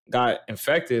got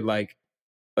infected, like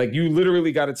you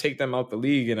literally got to take them out the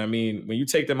league. And I mean, when you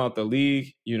take them out the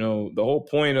league, you know, the whole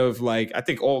point of like, I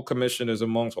think all commissioners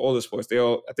amongst all the sports,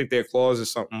 I think their clause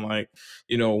is something like,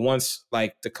 you know, once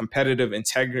like the competitive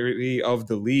integrity of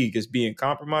the league is being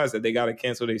compromised, that they got to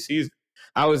cancel their season.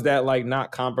 How is that like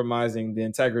not compromising the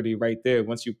integrity right there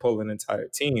once you pull an entire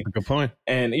team? Good point.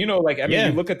 And, you know, like, I mean,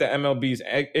 you look at the MLB's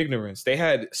ignorance. They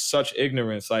had such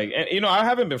ignorance. Like, and, you know, I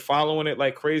haven't been following it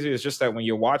like crazy. It's just that when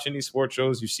you're watching these sports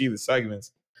shows, you see the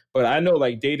segments. But I know,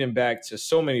 like, dating back to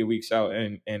so many weeks out,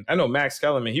 and I know Max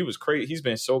Kellerman, he was crazy. He's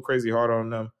been so crazy hard on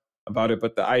them about it.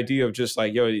 But the idea of just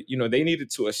like, yo, you know, they needed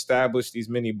to establish these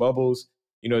mini bubbles.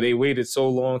 You know, they waited so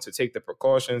long to take the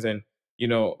precautions, and you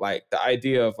know, like the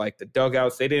idea of like the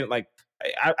dugouts, they didn't like.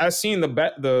 I've seen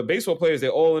the baseball players; they're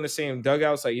all in the same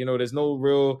dugouts. Like, you know, there's no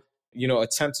real, you know,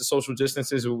 attempt to social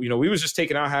distances. You know, we was just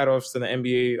taking our hat off to the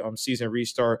NBA season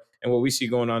restart and what we see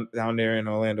going on down there in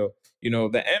Orlando. You know,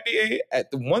 the NBA,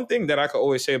 the one thing that I could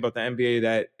always say about the NBA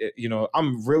that, you know,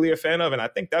 I'm really a fan of, and I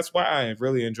think that's why I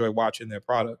really enjoy watching their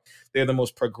product. They're the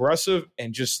most progressive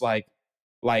and just like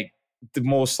the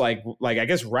most like I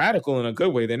guess radical in a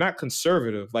good way. They're not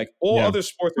conservative like all other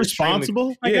sports.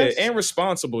 Responsible, I guess. And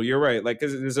responsible. You're right. Like,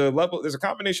 there's a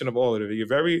combination of all of it. You're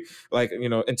very like, you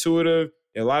know, intuitive,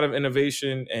 a lot of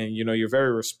innovation, and you know, you're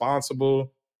very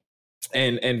responsible.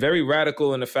 And very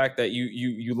radical in the fact that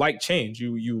you like change.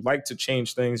 You like to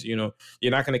change things. You know,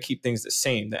 you're not going to keep things the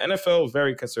same. The NFL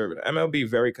very conservative. MLB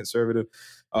very conservative.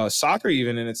 Soccer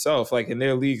even in itself, like in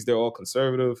their leagues, they're all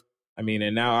conservative. I mean,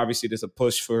 and now obviously there's a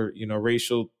push for, you know,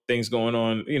 racial things going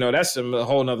on. You know, that's a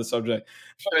whole nother subject.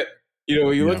 But you know,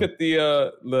 you look at the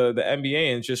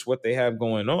NBA and just what they have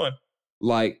going on.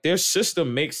 Like, their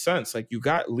system makes sense. Like, you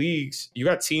got leagues, you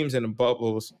got teams in the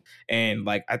bubbles, and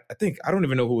like I think I don't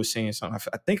even know who was saying something.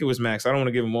 I think it was Max. I don't want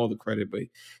to give him all the credit, but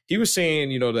he was saying,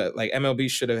 you know, that like MLB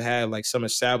should have had like some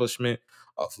establishment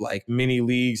of like mini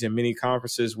leagues and mini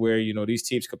conferences where, you know, these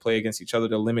teams could play against each other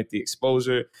to limit the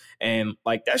exposure. And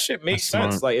like that shit makes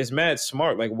sense. Smart. Like, it's mad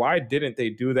smart. Like, why didn't they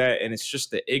do that? And it's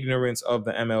just the ignorance of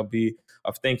the MLB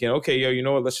of thinking, okay, yo, you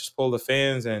know what? Let's just pull the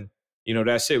fans and, you know,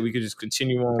 that's it. We could just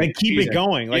continue on and keep it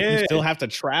going. Like, you still have to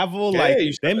travel. Like,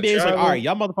 the NBA is like, all right,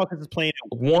 y'all motherfuckers is playing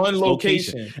at one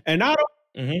location. And not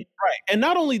right. And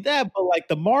not only that, but like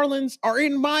the Marlins are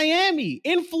in Miami,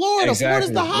 in Florida.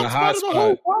 Exactly. Florida's the hot spot of the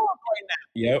whole world right now.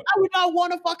 Yep. I would not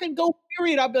want to fucking go,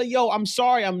 period. I'd be like, yo, I'm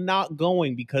sorry, I'm not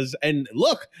going because, and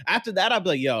look, after that, I'd be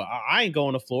like, yo, I ain't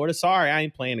going to Florida. Sorry, I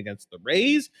ain't playing against the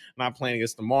Rays. I'm not playing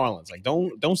against the Marlins. Like,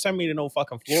 don't send me to no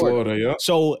fucking Florida. Yeah.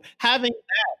 So having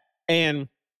that, and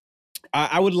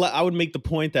I would make the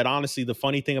point that honestly, the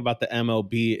funny thing about the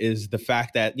MLB is the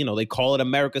fact that, you know, they call it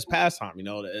America's pastime. You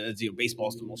know, baseball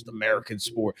is the most American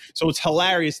sport. So it's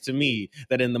hilarious to me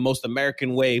that in the most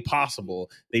American way possible,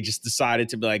 they just decided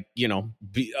to be like, you know,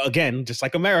 again, just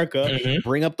like America,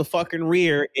 bring up the fucking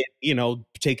rear, you know,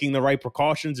 taking the right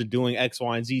precautions and doing X,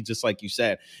 Y, and Z, just like you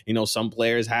said. You know, some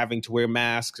players having to wear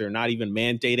masks or not even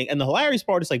mandating. And the hilarious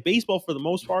part is like baseball, for the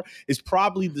most part, is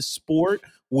probably the sport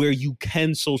where you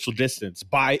can social distance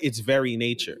by its very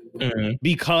nature.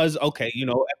 Because, okay, you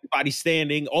know, everybody's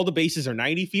standing, all the bases are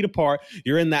 90 feet apart.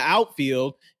 You're in the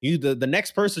outfield. The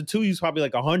next person to you is probably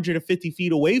like 150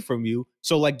 feet away from you.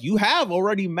 So like you have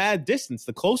already mad distance.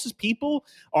 The closest people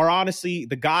are honestly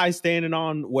the guy standing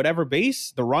on whatever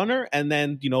base, the runner, and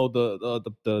then, you know,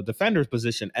 the defender's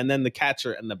position, and then the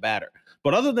catcher and the batter.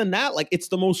 But other than that, like it's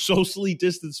the most socially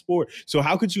distant sport. So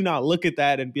how could you not look at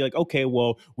that and be like, okay,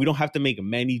 well, we don't have to make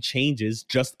many changes,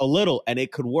 just a little, and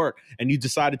it could work. And you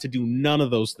decided to do none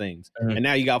of those things. And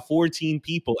now you got 14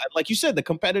 people. And like you said, the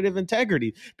competitive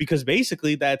integrity, because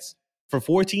basically that's for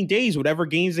 14 days, whatever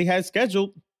games they had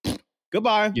scheduled,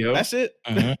 goodbye. Yep. That's it.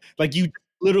 Like you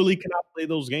literally cannot play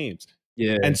those games.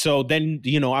 Yeah. And so then,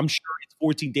 you know, I'm sure it's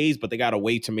 14 days, but they got to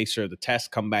wait to make sure the tests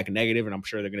come back negative, and I'm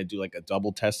sure they're going to do like a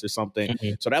double test or something.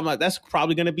 So that's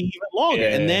probably going to be even longer.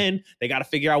 And then they got to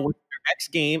figure out what's their next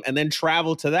game and then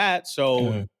travel to that.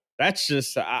 So that's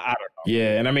just, I don't know.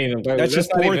 Yeah. And I mean, that's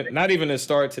just not even to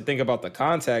start to think about the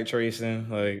contact tracing.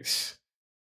 Like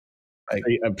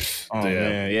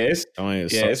man, yeah,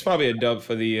 it's probably a dub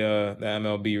for the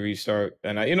MLB restart.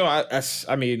 And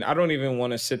I mean, I don't even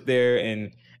want to sit there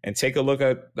and take a look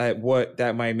at what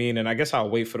that might mean. And I guess I'll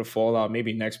wait for the fallout.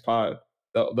 Maybe next pod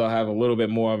they'll have a little bit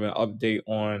more of an update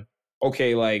on,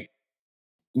 okay, like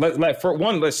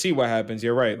let's see what happens.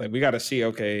 You're right. Like we got to see,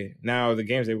 okay, now the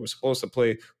games they were supposed to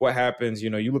play, what happens? You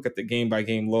know, you look at the game by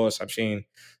game loss. I've seen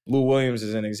Lou Williams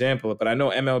as an example, but I know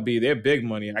MLB, they're big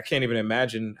money. I can't even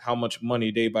imagine how much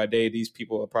money day by day these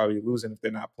people are probably losing if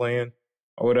they're not playing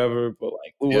or whatever. But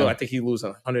like Lou Williams, I think he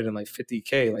loses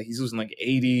 150K. Like he's losing like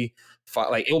 85,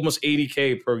 like almost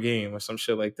 80K per game or some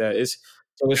shit like that. It's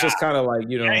just kind of like,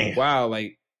 you know, wow,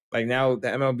 like now the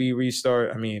MLB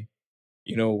restart. I mean,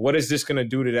 you know, what is this going to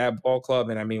do to that ball club?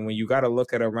 And I mean, when you got to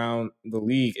look at around the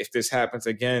league, if this happens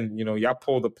again, you know, y'all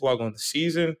pull the plug on the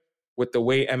season with the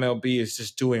way MLB is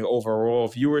just doing overall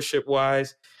viewership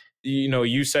wise. You know,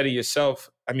 you said it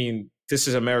yourself. I mean, this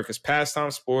is America's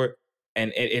pastime sport,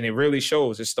 and it really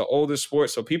shows. It's the oldest sport,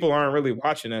 so people aren't really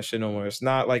watching that shit no more. It's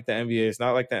not like the NBA. It's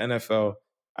not like the NFL.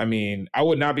 I mean, I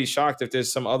would not be shocked if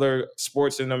there's some other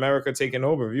sports in America taking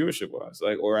over viewership wise,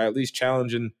 like, or at least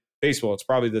challenging baseball. It's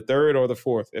probably the third or the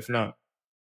fourth, if not.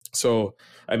 So,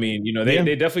 I mean, you know, they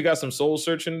definitely got some soul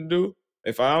searching to do.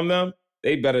 If I'm them,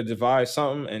 they better devise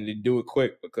something and they do it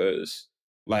quick because,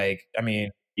 like, I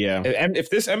mean, if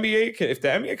the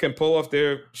NBA can pull off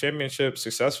their championship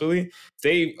successfully,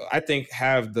 I think,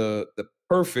 have the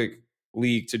perfect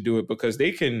league to do it, because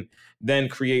they can then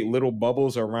create little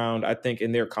bubbles around, I think,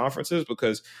 in their conferences.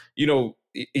 Because, you know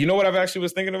what I've actually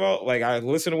was thinking about? Like, I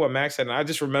listened to what Max said, and I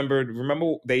just remember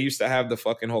they used to have the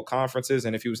fucking whole conferences,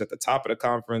 and if he was at the top of the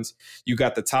conference, you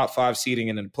got the top 5 seeding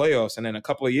in the playoffs. And then a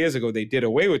couple of years ago, they did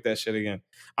away with that shit again.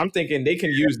 I'm thinking they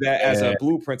can use that as a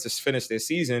blueprint to finish their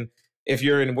season. If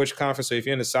you're in which conference? So if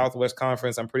you're in the Southwest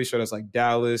Conference, I'm pretty sure that's like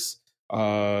Dallas,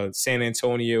 San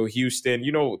Antonio, Houston.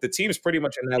 You know, the team's pretty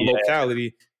much in that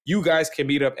locality. You guys can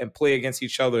meet up and play against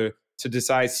each other to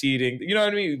decide seeding. You know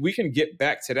what I mean? We can get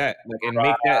back to that, like, and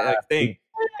make that a thing.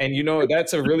 And you know,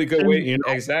 that's a really good way. You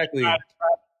know, exactly.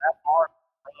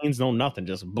 Planes, no nothing,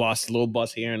 just little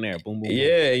bus here and there. Boom, boom, boom.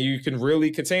 Yeah, you can really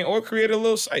contain or create a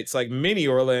little sites like mini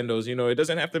Orlando's. You know, it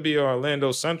doesn't have to be an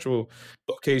Orlando Central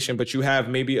location, but you have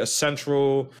maybe a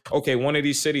central. Okay, one of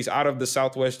these cities out of the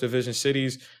Southwest Division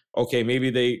cities. Okay,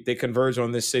 maybe they converge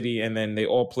on this city, and then they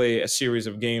all play a series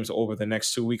of games over the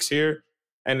next 2 weeks here.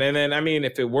 And then, I mean,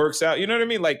 if it works out, you know what I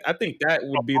mean? Like, I think that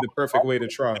would be the perfect way to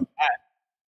try.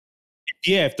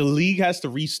 Yeah, if the league has to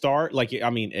restart, like, I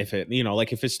mean, if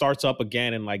it starts up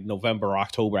again in like November or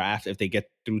October, after, if they get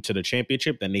through to the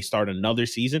championship, then they start another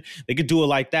season. They could do it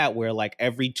like that, where like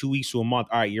every 2 weeks to a month,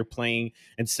 all right, you're playing,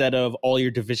 instead of all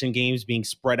your division games being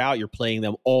spread out, you're playing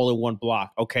them all in one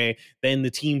block. Okay, then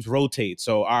the teams rotate.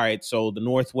 So, all right, so the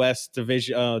Northwest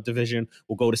division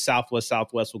will go to Southwest,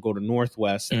 Southwest will go to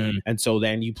Northwest, and so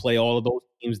then you play all of those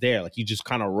teams there. Like, you just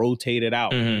kind of rotate it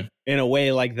out in a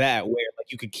way like that, where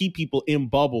like you could keep people in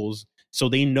bubbles so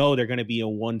they know they're going to be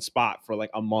in one spot for like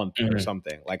a month or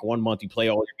something. Like 1 month you play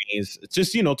all your games. It's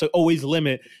just, you know, to always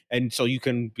limit, and so you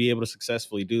can be able to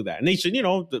successfully do that. And they should, you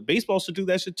know, the baseball should do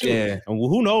that shit too. Yeah. And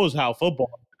who knows how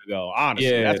football is going to go,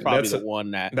 honestly. That's probably the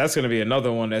one that's going to be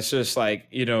another one that's just like,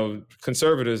 you know,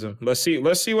 conservatism. Let's see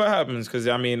what happens, because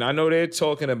I mean, I know they're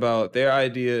talking about, their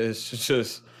idea is to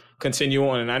just continue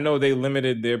on, and I know they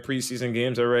limited their preseason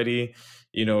games already.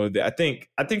 You know, I think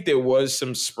there was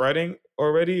some spreading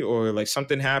already, or like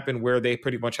something happened where they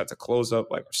pretty much had to close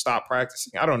up, like, stop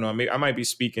practicing. I don't know. I might be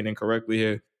speaking incorrectly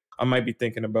here. I might be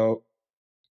thinking about,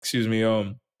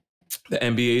 the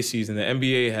NBA season. The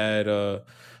NBA had,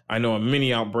 I know, a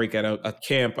mini outbreak at a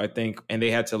camp, I think, and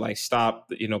they had to like stop,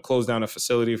 you know, close down a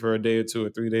facility for a day or 2 or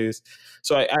 3 days.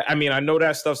 So I mean, I know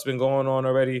that stuff's been going on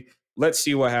already. Let's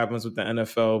see what happens with the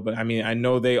NFL. But I mean, I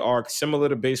know they are similar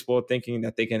to baseball, thinking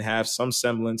that they can have some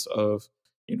semblance of,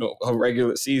 you know, a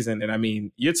regular season. And I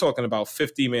mean, you're talking about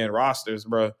 50-man rosters,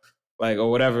 bro. like, or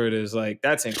whatever it is. Like,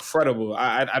 that's incredible.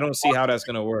 I don't see how that's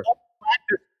gonna work.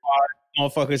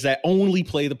 Motherfuckers that only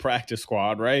play the practice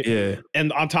squad, right? Yeah.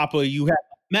 And on top of you have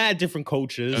mad different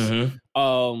coaches.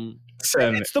 Mm-hmm.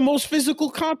 It's the most physical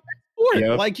contact sport.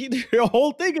 Yep. Like your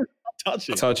whole thing is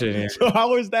touching. Yeah. So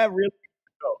how is that really?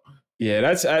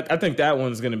 Yeah, I think that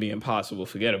one's gonna be impossible.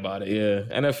 Forget about it. Yeah,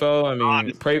 NFL. I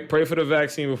mean, pray for the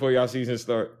vaccine before y'all season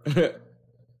start.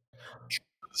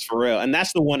 For real, and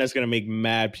that's the one that's gonna make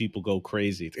mad people go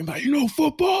crazy. They're like,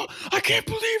 football. I can't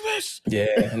believe this.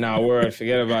 Yeah, no word.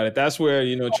 Forget about it. That's where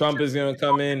Trump is gonna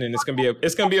come in, and it's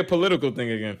gonna be a political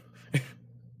thing again.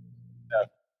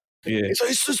 Yeah,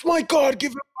 it's just my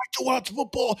God-given right to watch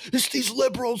football. It's these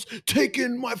liberals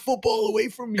taking my football away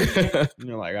from me. And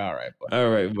you're like, all right,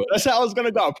 but that's how it's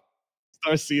gonna go.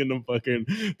 Start seeing them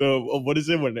what is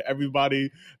it when everybody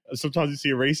sometimes you see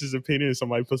a racist opinion and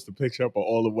somebody puts the picture up of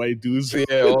all the white dudes.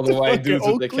 Yeah, all the white dudes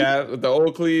with the cap, with the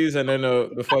Oakleys, and then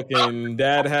the fucking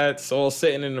dad hats, all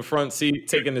sitting in the front seat,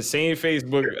 taking the same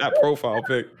Facebook profile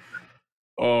pic.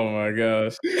 Oh my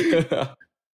gosh.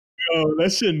 Yo,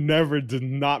 that shit did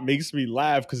not makes me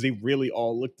laugh because they really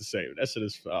all look the same. That shit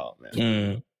is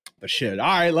man. But shit. All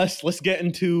right, let's get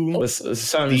into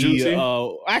something juicy.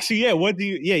 Actually, yeah. What do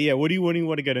you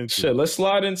want to get into? Shit, let's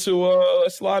slide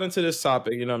into this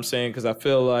topic. You know what I'm saying? Because I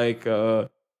feel like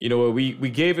we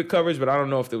gave it coverage, but I don't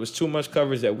know if there was too much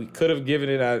coverage that we could have given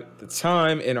it at the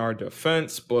time in our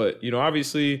defense. But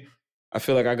obviously, I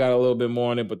feel like I got a little bit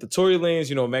more on it. But the Tory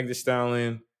Lanez, Meg Thee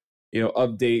Stallion,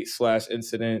 update /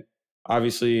 incident.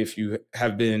 Obviously, if you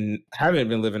haven't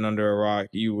been living under a rock,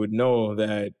 you would know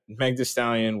that Meg Thee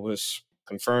Stallion was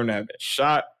confirmed to have been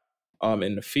shot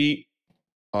in the feet.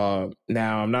 Now,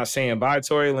 I'm not saying by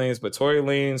Tory Lanez, but Tory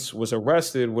Lanez was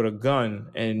arrested with a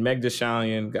gun, and Meg Thee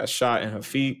Stallion got shot in her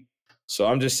feet. So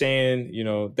I'm just saying,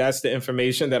 that's the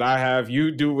information that I have.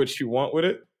 You do what you want with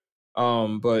it.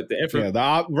 But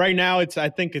right now I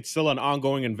think it's still an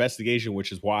ongoing investigation,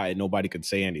 which is why nobody could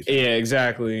say anything. Yeah,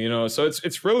 exactly. So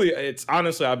it's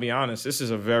honestly, I'll be honest, this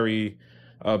is a very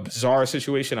bizarre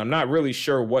situation. I'm not really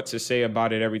sure what to say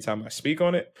about it every time I speak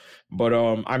on it, but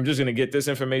I'm just gonna get this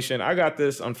information. I got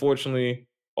this, unfortunately,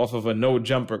 off of a No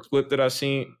Jumper clip that I've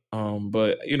seen.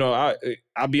 But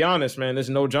I'll be honest, man, this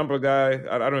No Jumper guy,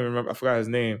 I don't even remember. I forgot his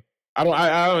name. I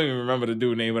don't even remember the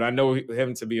dude name, but I know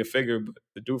him to be a figure. But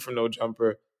the dude from No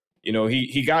Jumper,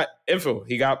 he got info,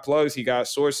 he got plugs, he got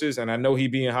sources, and I know he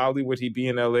be in Hollywood, he be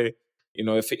in LA.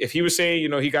 If he was saying,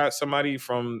 he got somebody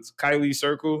from Kylie's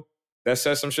circle that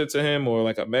said some shit to him, or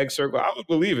like a Meg circle, I would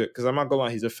believe it, because I'm not gonna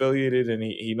lie, he's affiliated and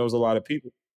he knows a lot of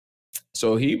people.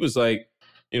 So he was like,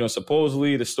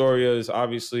 supposedly the story is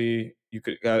obviously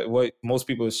what most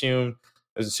people assume.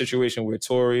 There's a situation where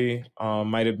Tory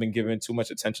might have been given too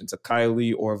much attention to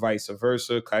Kylie, or vice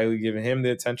versa, Kylie giving him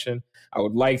the attention. I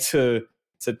would like to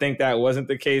think that wasn't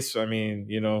the case. I mean,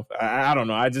 I don't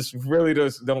know. I just really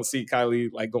just don't see Kylie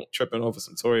like going tripping over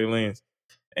some Tory Lanez.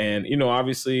 And,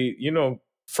 obviously,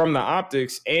 from the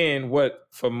optics and what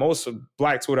for most of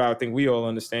Black Twitter, I think we all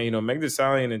understand, Meg Thee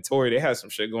Stallion and Tory, they had some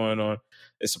shit going on.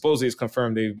 Supposedly it's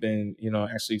confirmed they've been,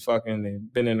 actually fucking,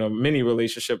 they've been in a mini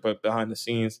relationship, but behind the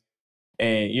scenes.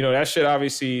 And, that shit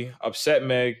obviously upset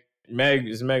Meg. Meg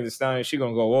is Meg Thee Stallion. She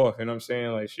gonna go off. You know what I'm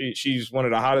saying? Like she's one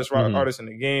of the hottest rock artists in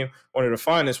the game, one of the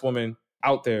finest women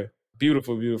out there.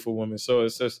 Beautiful, beautiful woman. So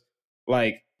it's just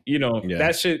like,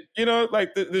 that shit,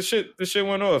 like the shit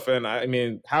went off. And I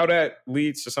mean, how that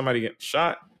leads to somebody getting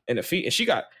shot in the feet.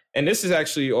 And this is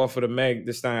actually off of the Meg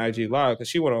Thee Stallion IG live, because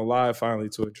she went on live finally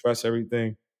to address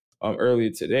everything earlier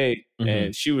today.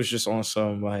 And she was just on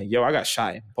some like, yo, I got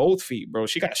shot in both feet, bro.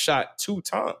 She got shot 2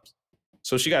 times.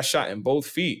 So she got shot in both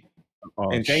feet.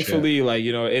 And thankfully, shit. Like,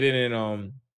 it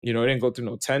didn't it didn't go through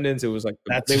no tendons. It was like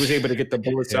they was able to get the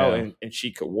bullets out and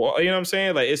she could walk. You know what I'm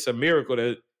saying? Like, it's a miracle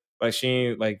that like she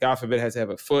ain't, like, God forbid, has to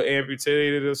have a foot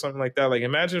amputated or something like that. Like,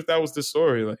 imagine if that was the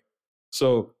story. Like,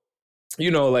 so,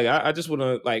 like, I just want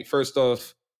to, like, first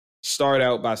off, start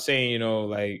out by saying,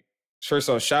 like, first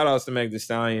off, shout outs to Meg Thee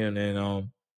Stallion.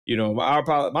 And,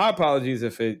 my apologies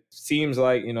if it seems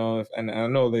like, and I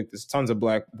know that there's tons of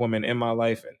Black women in my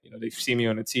life, and, they see me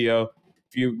on the TL.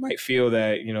 If you might feel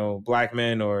that, Black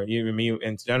men, or even me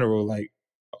in general, like,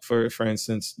 for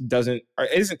instance,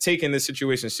 isn't taking this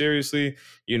situation seriously,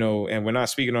 and we're not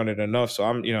speaking on it enough. So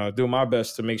I'm, doing my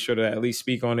best to make sure to at least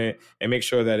speak on it and make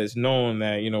sure that it's known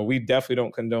that, we definitely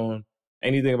don't condone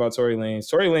anything about Tory Lanez.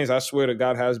 Tory Lanez, I swear to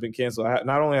God, has been canceled.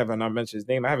 Not only have I not mentioned his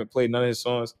name, I haven't played none of his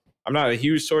songs. I'm not a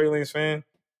huge Tory Lanez fan,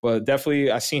 But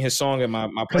definitely, I seen his song in my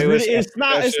Because playlist. it's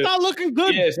not looking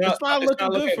good. Yeah, It's not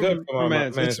looking good for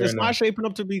Mans. It's not shaping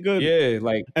up to be good. Yeah,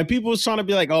 like, and people was trying to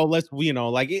be like, oh, let's,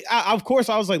 like, of course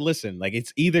I was like, listen, like,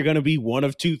 it's either going to be one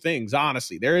of two things.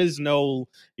 Honestly, there is no,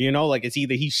 like, it's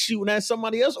either he's shooting at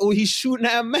somebody else or he's shooting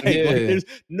at Meg. Yeah. Like, there's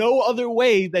no other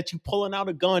way that you pulling out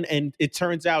a gun and it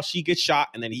turns out she gets shot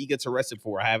and then he gets arrested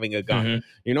for having a gun.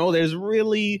 There's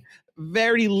really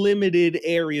very limited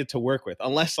area to work with,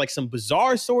 unless like some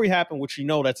bizarre story happened, which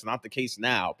that's not the case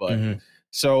now. But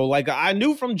so like I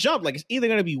knew from jump, like it's either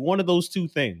going to be one of those two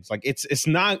things. Like it's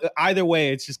not either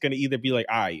way. It's just going to either be like,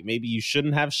 all right, maybe you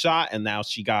shouldn't have shot, and now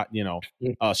she got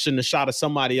shouldn't have shot at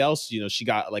somebody else. She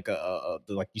got like a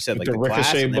like you said, like the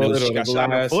glass, and then she got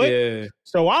shot in the foot. Yeah.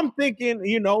 So I'm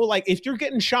thinking, like if you're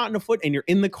getting shot in the foot and you're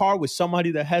in the car with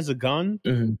somebody that has a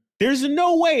gun. There's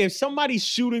no way if somebody's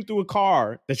shooting through a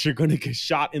car that you're going to get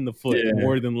shot in the foot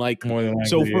more than likely.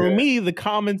 So for me, the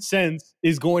common sense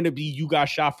is going to be you got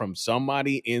shot from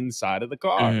somebody inside of the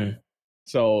car.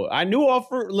 So I knew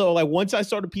like once I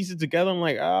started piecing together, I'm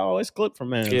like, oh, it's clipped from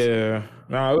Mans. Yeah,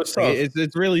 no, it was tough.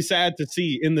 It's really sad to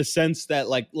see in the sense that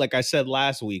like I said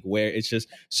last week, where it's just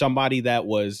somebody that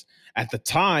was at the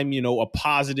time, a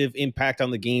positive impact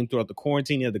on the game throughout the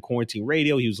quarantine. He had the quarantine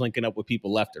radio. He was linking up with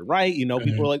people left and right.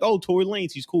 People were like, oh, Tory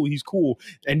Lanez, he's cool.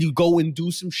 And you go and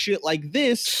do some shit like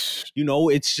this,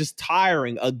 it's just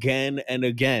tiring again and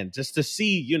again just to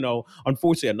see,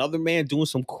 unfortunately, another man doing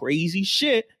some crazy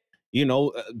shit.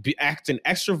 Be acting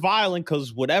extra violent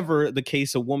because whatever the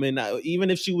case, a woman, even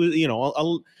if she was,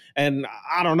 and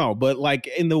I don't know, but like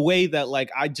in the way that like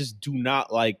I just do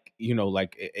not like,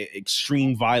 like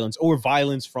extreme violence or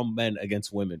violence from men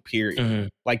against women, period.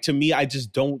 Like to me, I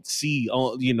just don't see,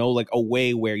 like a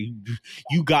way where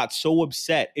you got so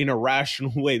upset in a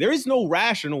rational way. There is no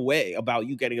rational way about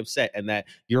you getting upset, and that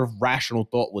your rational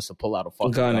thought was to pull out a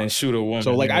fucking gun and shoot a woman.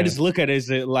 So like, I just look at it as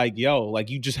like, yo, like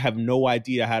you just have no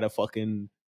idea how to fucking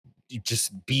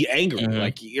just be angry.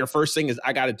 Like your first thing is,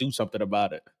 I got to do something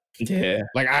about it. Yeah,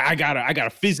 like I gotta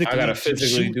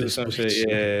physically do some shit.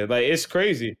 Yeah, like it's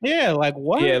crazy. Yeah, like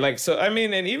what? Yeah, like so. I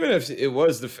mean, and even if it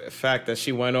was the fact that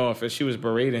she went off and she was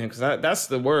berating him, because that's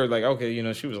the word. Like,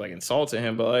 okay, she was like insulting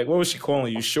him, but like, what was she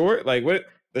calling you? Short? Like what?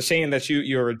 The saying that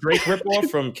you're a Drake ripoff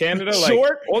from Canada, like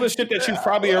short? All the shit that you've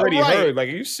probably already heard. Like,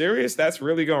 are you serious? That's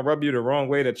really gonna rub you the wrong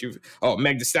way. That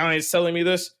Meg Thee Stallion is telling me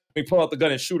this. Let me pull out the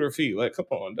gun and shoot her feet. Like, come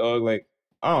on, dog. Like,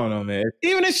 I don't know, man.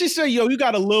 Even if she said, yo, you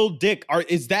got a little dick,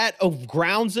 is that of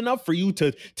grounds enough for you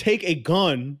to take a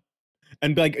gun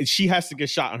and be like, she has to get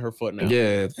shot in her foot now?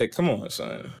 Yeah, like, come on,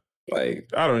 son. Like,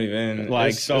 I don't even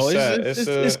like.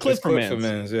 It's clip for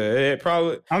Mans. Yeah,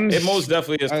 it most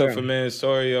definitely is clip for Mans.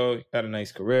 Sorry, yo, you had a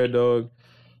nice career, dog.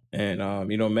 And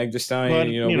Meg Thee Stallion,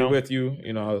 we're with you.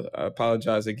 I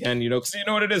apologize again. Because you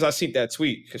know what it is. I seen that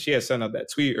tweet because she had sent out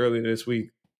that tweet earlier this week.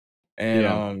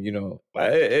 And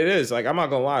it is like, I'm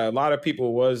not gonna lie, a lot of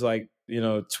people was like,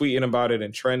 tweeting about it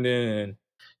and trending, and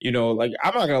like,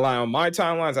 I'm not gonna lie, on my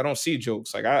timelines I don't see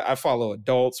jokes. Like I follow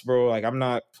adults, bro. Like I'm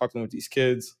not fucking with these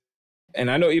kids, and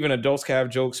I know even adults can have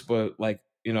jokes, but like,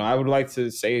 I would like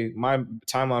to say my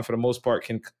timeline for the most part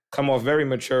can come off very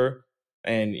mature,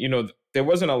 and there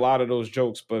wasn't a lot of those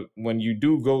jokes, but when you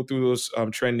do go through those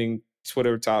trending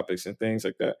Twitter topics and things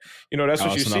like that, that's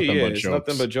what you see. Yeah, it's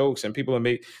nothing but jokes, and people have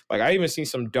made, like, I even seen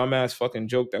some dumbass fucking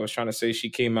joke that was trying to say she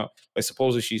came out, like,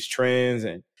 supposedly she's trans,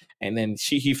 and then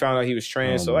he found out he was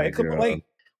trans. So like,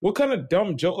 what kind of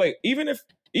dumb joke? Like, even if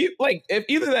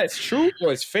either that's true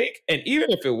or it's fake, and even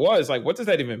if it was, like, what does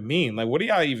that even mean? Like, what are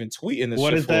y'all even tweeting this?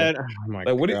 What shit is for? that? Oh my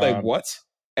like, God. What?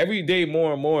 Every day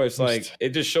more and more, it's like, it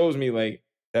just shows me like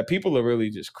that people are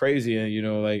really just crazy,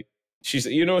 and like. She's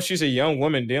a young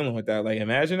woman dealing with that. Like,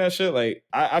 imagine that shit. Like,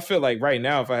 I feel like right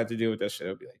now, if I had to deal with that shit,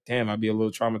 I'd be like, damn, I'd be a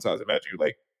little traumatized. Imagine you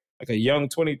like a young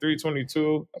 23,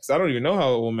 22. Because I don't even know how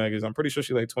old Meg is. I'm pretty sure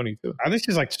she's like 22. I think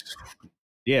she's like,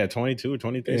 22 or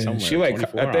 23 somewhere. She like,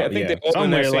 I think they're all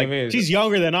in that same age. She's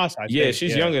younger than us. I think.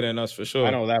 She's younger than us for sure. I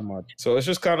know that much. So it's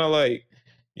just kind of like,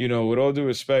 with all due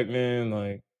respect, man,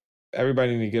 like,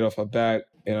 everybody need to get off her back.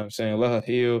 You know what I'm saying? Let her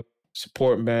heal.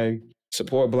 Support Meg.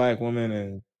 Support Black women,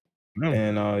 and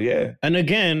And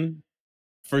again,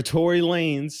 for Tory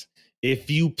Lanez, if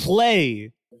you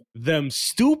play them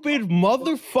stupid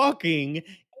motherfucking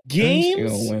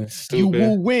games, you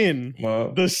will win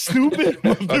the stupid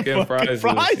motherfucking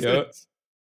prizes.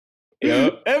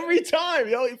 Yep. Every time,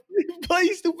 yo, if you play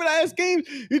stupid ass games,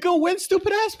 you're gonna win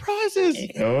stupid ass prizes.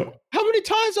 Yep. How many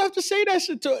times do I have to say that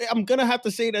shit? I'm gonna have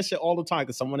to say that shit all the time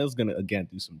because someone else is gonna again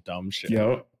do some dumb shit.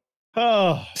 Yep.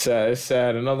 Oh, Sad. It's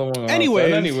sad. Another one.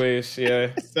 anyways,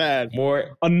 Yeah. sad.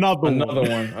 More. Another one.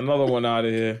 Another one out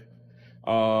of here.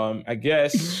 I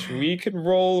guess we can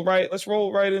roll right. Let's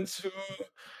roll right into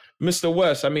Mr.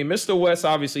 West. I mean, Mr. West,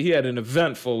 obviously, he had an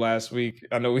eventful last week.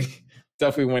 I know we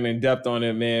definitely went in depth on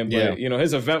it, man. But,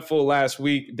 his eventful last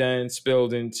week then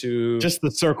spilled into... Just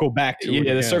the circle back to it.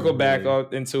 Yeah, the circle back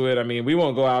into it. I mean, we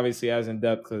won't go, obviously, as in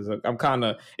depth because I'm kind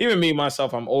of... Even me,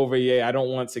 myself, I'm over Ye. I don't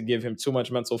want to give him too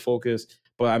much mental focus.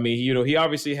 But, I mean, he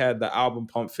obviously had the album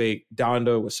Pump Fake.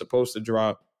 Donda was supposed to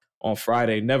drop on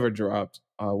Friday, never dropped.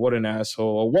 What an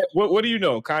asshole. What do you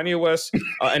know? Kanye West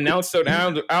announced an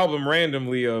album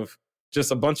randomly of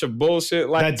just a bunch of bullshit.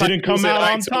 Like, that didn't come out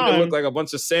on time. It looked like a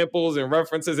bunch of samples and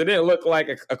references. It didn't look like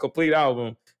a complete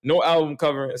album. No album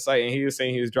cover in sight, and he was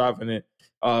saying he was dropping it.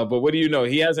 But what do you know?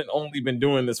 He hasn't only been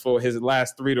doing this for his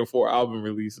last 3 to 4 album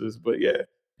releases. But yeah,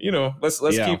 let's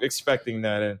keep expecting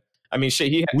that. And I mean,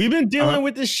 shit, we've been dealing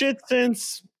with this shit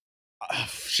since...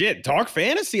 Dark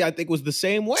Fantasy, I think, was the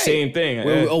same way. Same thing.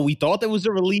 We thought there was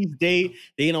a release date.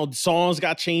 Songs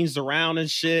got changed around and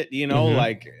shit,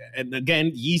 and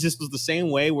again, Yeezus was the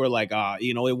same way where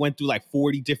it went through like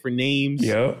 40 different names.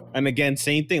 Yeah. And again,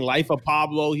 same thing. Life of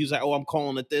Pablo, he was like, I'm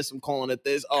calling it this.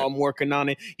 Oh, I'm working on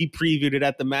it. He previewed it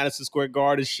at the Madison Square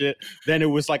Garden shit. Then it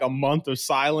was like a month of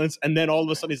silence. And then all of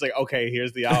a sudden he's like, okay,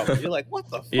 here's the album. You're like, what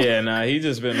the fuck? Yeah, nah, he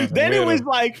just been... Then it was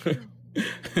like...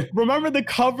 Remember the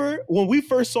cover? When we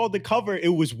first saw the cover, it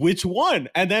was which one?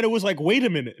 And then it was like, wait a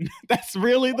minute, that's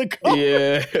really the cover?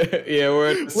 Yeah,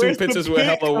 where two pictures with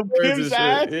hella words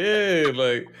and shit. Yeah,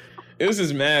 like it was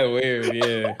just mad weird.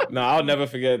 Yeah, no, I'll never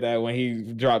forget that when he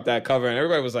dropped that cover, and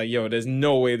everybody was like, "Yo, there's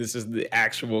no way this is the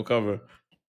actual cover."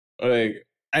 Like,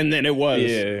 and then it was.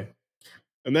 Yeah.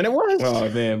 And then it was. Oh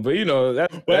man, but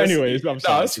anyways, I'm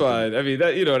sorry. That's fine. I mean,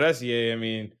 that's I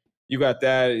mean. You got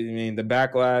that. I mean, the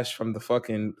backlash from the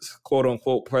fucking quote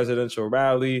unquote presidential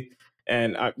rally.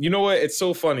 And you know what? It's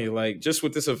so funny. Like, just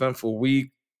with this eventful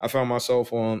week, I found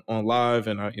myself on live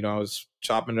and I was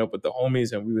chopping it up with the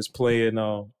homies and we was playing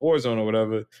Warzone or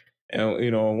whatever. And,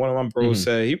 one of my bros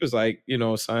said, he was like,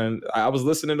 son, I was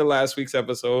listening to last week's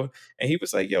episode and he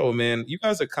was like, yo, man, you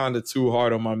guys are kind of too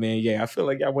hard on my man. Yeah, I feel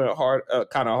like I went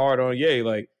kind of hard on Ye.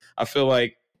 Like, I feel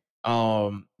like,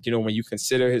 when you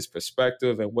consider his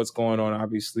perspective and what's going on,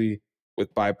 obviously,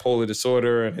 with bipolar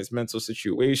disorder and his mental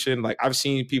situation, like I've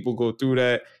seen people go through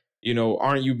that,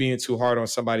 aren't you being too hard on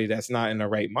somebody that's not in the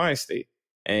right mind state?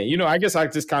 And, I guess I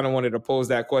just kind of wanted to pose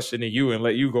that question to you and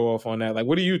let you go off on that. Like,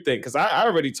 what do you think? Because I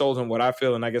already told him what I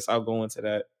feel, and I guess I'll go into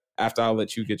that after I'll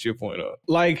let you get your point up.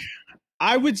 Like,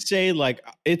 I would say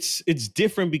it's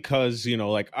different because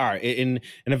all right, in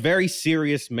a very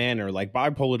serious manner, like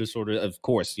bipolar disorder, of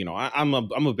course, I'm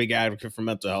a big advocate for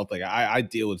mental health. Like I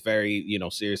deal with very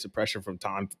serious depression from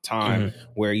time to time,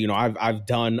 where I've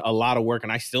done a lot of work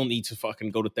and I still need to fucking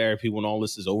go to therapy when all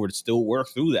this is over to still work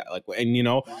through that. Like,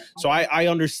 and so I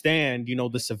understand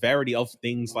the severity of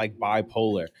things like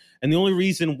bipolar, and the only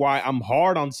reason why I'm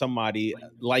hard on somebody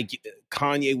like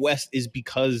Kanye West is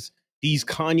because he's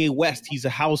Kanye West. He's a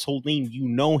household name. You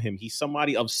know him. He's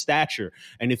somebody of stature.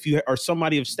 And if you are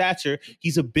somebody of stature,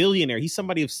 he's a billionaire. He's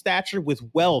somebody of stature with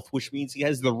wealth, which means he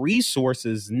has the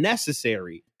resources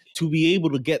necessary to be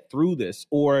able to get through this,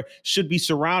 or should be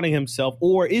surrounding himself,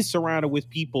 or is surrounded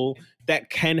with people that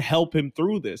can help him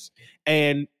through this.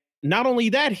 And not only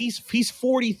that, he's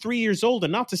 43 years old.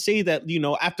 And not to say that,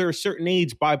 after a certain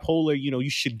age, bipolar, you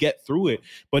should get through it.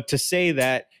 But to say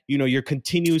that, you're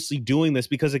continuously doing this,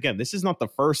 because again, this is not the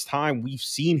first time we've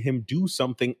seen him do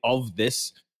something of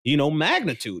this,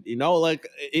 magnitude, like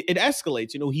it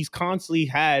escalates. He's constantly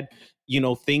had,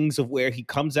 things of where he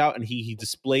comes out and he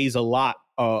displays a lot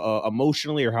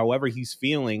emotionally or however he's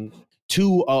feeling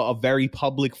to a very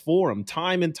public forum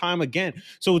time and time again.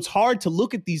 So it's hard to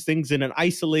look at these things in an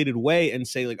isolated way and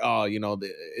say like, oh,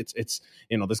 it's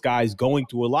this guy's going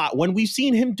through a lot, when we've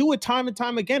seen him do it time and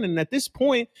time again. And at this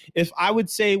point, if I would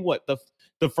say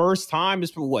the first time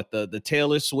is the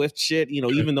Taylor Swift shit,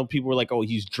 even though people were like, oh,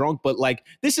 he's drunk, but like,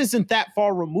 this isn't that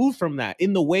far removed from that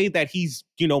in the way that he's,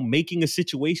 making a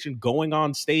situation, going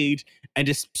on stage and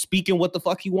just speaking what the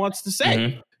fuck he wants to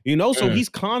say. So he's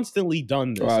constantly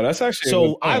done this. Wow, that's actually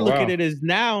so I look at it as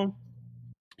now,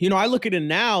 I look at it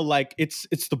now like it's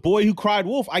the boy who cried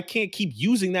wolf. I can't keep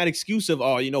using that excuse of,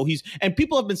 and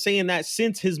people have been saying that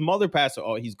since his mother passed.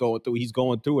 Oh, he's going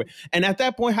through it. And at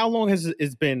that point, how long has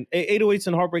it been? 808s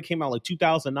and Heartbreak came out like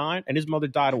 2009, and his mother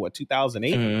died in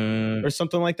 2008 or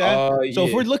something like that. So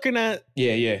if we're looking at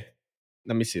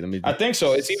let me see. I think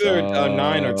so. It's either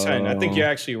 9 or 10. I think you're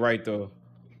actually right though.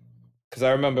 Because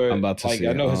I remember, I'm about to like, see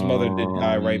I it. know his mother did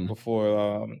die right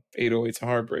before 808s and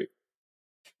Heartbreak.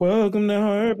 Welcome to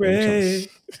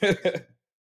Heartbreak.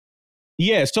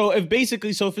 Yeah, so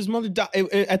if his mother died,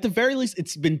 at the very least,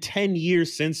 it's been 10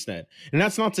 years since then. And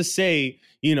that's not to say,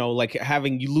 like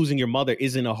you losing your mother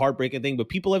isn't a heartbreaking thing, but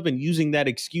people have been using that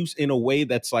excuse in a way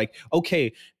that's like,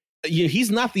 okay, he's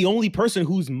not the only person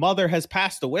whose mother has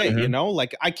passed away,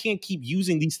 Like I can't keep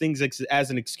using these things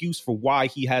as an excuse for why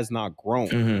he has not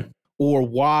grown. Or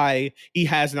why he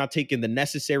has not taken the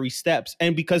necessary steps.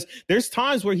 And because there's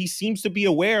times where he seems to be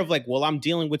aware of like, well, I'm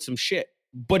dealing with some shit,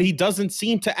 but he doesn't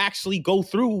seem to actually go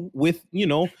through with,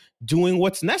 doing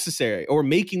what's necessary or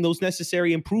making those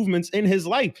necessary improvements in his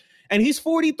life. And he's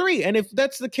 43. And if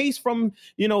that's the case from,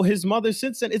 his mother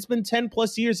since then, it's been 10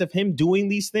 plus years of him doing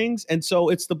these things. And so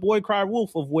it's the boy cry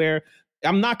wolf of where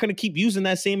I'm not going to keep using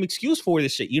that same excuse for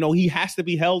this shit. He has to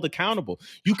be held accountable.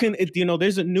 You can,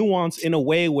 there's a nuance in a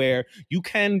way where you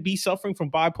can be suffering from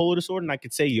bipolar disorder and I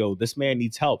could say, yo, this man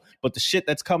needs help. But the shit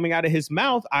that's coming out of his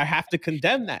mouth, I have to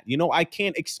condemn that. I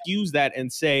can't excuse that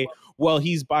and say, well,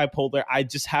 he's bipolar. I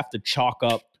just have to chalk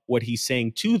up what he's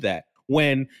saying to that.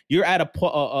 When you're at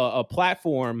a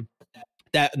platform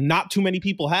that not too many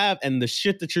people have, and the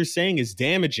shit that you're saying is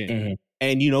damaging.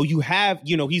 And, you have,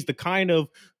 he's the kind of,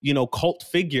 cult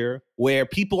figure where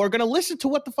people are going to listen to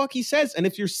what the fuck he says. And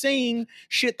if you're saying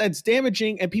shit that's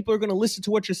damaging and people are going to listen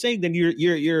to what you're saying, then you're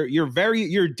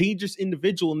a dangerous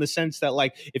individual in the sense that,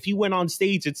 like, if he went on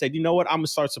stage and said, you know what, I'm going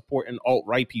to start supporting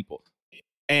alt-right people,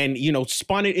 and,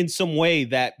 spun it in some way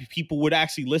that people would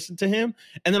actually listen to him.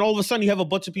 And then all of a sudden you have a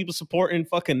bunch of people supporting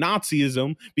fucking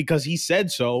Nazism because he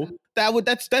said so.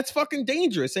 That's fucking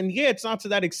dangerous. And yeah, it's not to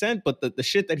that extent, but the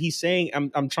shit that he's saying,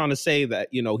 I'm trying to say that,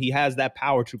 he has that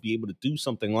power to be able to do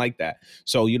something like that.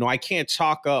 So, I can't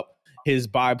chalk up his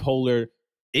bipolar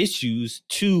issues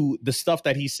to the stuff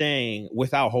that he's saying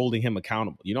without holding him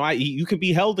accountable. You can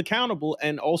be held accountable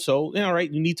and also,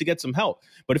 right, you need to get some help.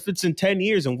 But if it's in 10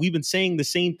 years and we've been saying the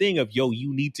same thing of, yo,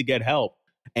 you need to get help,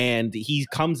 and he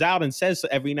comes out and says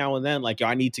every now and then, like, yo,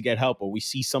 I need to get help, or we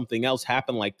see something else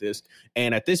happen like this.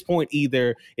 And at this point,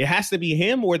 either it has to be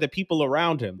him or the people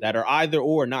around him that are either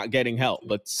or not getting help,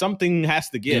 but something has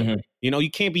to give.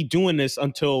 You can't be doing this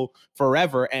until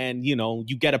forever. And,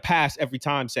 you get a pass every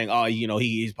time saying, oh,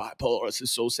 he's bipolar. This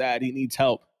is so sad. He needs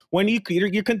help. When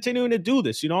you're continuing to do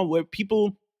this, where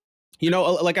people,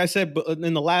 like I said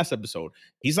in the last episode,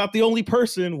 he's not the only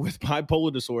person with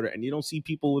bipolar disorder, and you don't see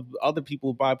other people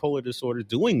with bipolar disorder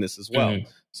doing this as well.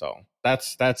 So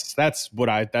that's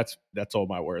all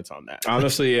my words on that.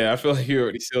 Honestly, yeah, I feel like you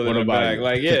already sealed it in the bag.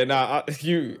 Like, yeah,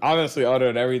 you honestly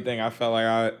uttered everything I felt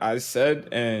like I said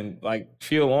and like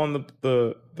feel on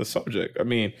the subject. I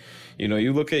mean,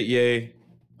 you look at Ye.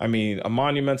 I mean, a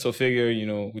monumental figure,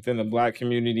 within the Black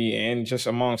community and just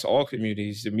amongst all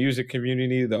communities, the music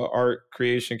community, the art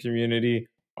creation community,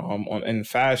 in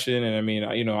fashion. And I mean,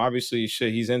 obviously,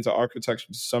 shit, he's into architecture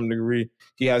to some degree.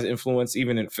 He has influence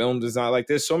even in film design. Like,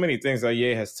 there's so many things that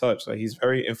Ye has touched. Like, he's a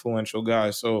very influential guy.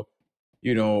 So,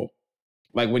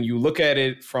 like when you look at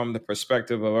it from the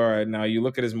perspective of, all right, now you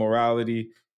look at his morality,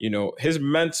 his his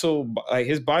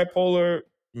bipolar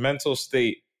mental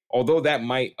state, although that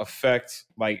might affect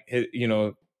like his,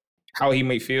 how he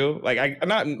may feel, like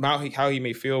not how he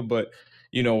may feel, but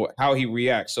how he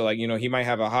reacts. So like, he might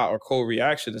have a hot or cold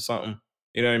reaction to something.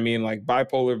 You know what I mean? Like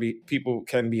bipolar people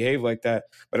can behave like that,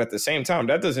 but at the same time,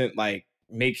 that doesn't like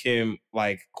make him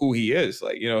like who he is.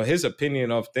 Like, his opinion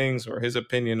of things or his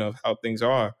opinion of how things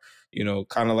are,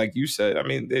 kind of like you said. I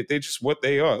mean, they just what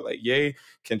they are. Like Ye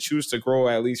can choose to grow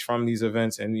at least from these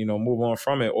events and, move on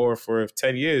from it. Or for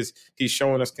 10 years, he's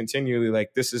showing us continually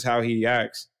like this is how he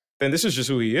acts. Then this is just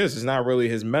who he is. It's not really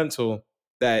his mental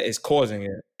that is causing it.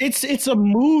 It's a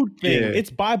mood thing. It's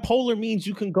bipolar means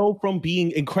you can go from being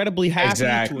incredibly happy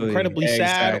to incredibly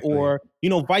sad, or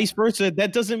vice versa.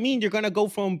 That doesn't mean you're gonna go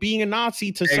from being a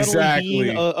Nazi to suddenly being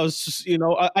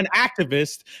an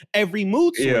activist every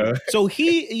mood swing. So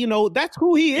he, that's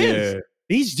who he is.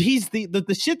 He's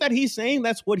the shit that he's saying,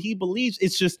 that's what he believes.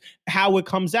 It's just how it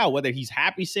comes out, whether he's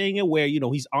happy saying it, where,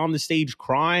 he's on the stage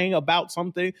crying about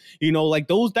something, like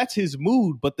that's his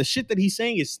mood. But the shit that he's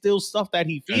saying is still stuff that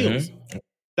he feels.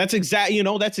 That's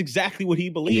exactly what he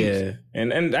believes. Yeah.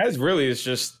 And that's really, it's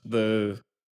just the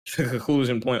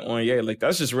conclusion point on Ye. Like,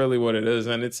 that's just really what it is.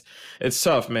 And it's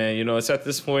tough, man. It's at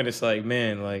this point, it's like,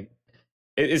 man, like,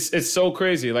 it's so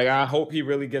crazy. Like, I hope he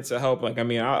really gets the help. Like, I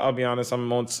mean, I'll be honest.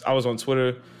 I was on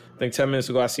Twitter, I think 10 minutes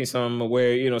ago. I see something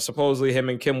where, supposedly him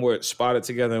and Kim were spotted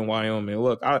together in Wyoming.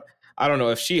 Look, I don't know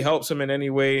if she helps him in any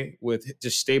way with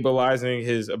just stabilizing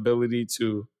his ability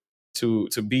to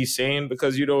be sane,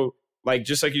 because, like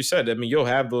just like you said, I mean, you'll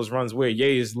have those runs where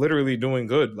Ye is literally doing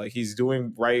good, like he's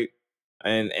doing right,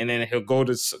 and then he'll go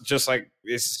to just like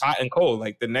it's hot and cold.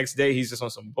 Like the next day, he's just on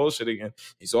some bullshit again.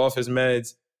 He's off his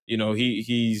meds. You know,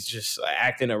 he's just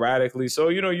acting erratically. So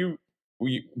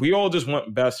we all just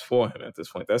want best for him at this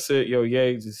point. That's it, yo.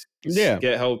 Ye, just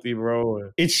get healthy,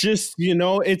 bro. It's just, you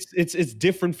know, it's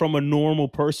different from a normal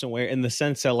person, where in the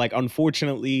sense that, like,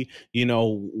 unfortunately, you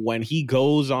know, when he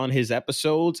goes on his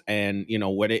episodes and, you know,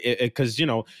 what because, you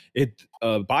know,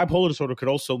 bipolar disorder could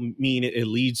also mean it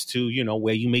leads to, you know,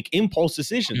 where you make impulse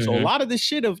decisions. So a lot of this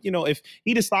shit of, you know, if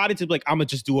he decided to be like, I'm gonna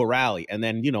just do a rally, and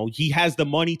then, you know, he has the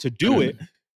money to do it.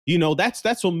 You know,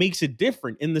 that's what makes it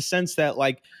different, in the sense that,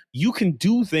 like, you can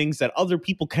do things that other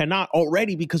people cannot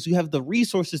already because you have the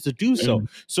resources to do so.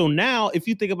 So now, if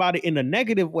you think about it in a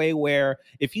negative way, where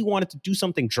if he wanted to do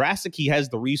something drastic, he has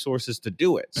the resources to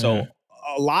do it. So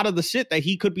a lot of the shit that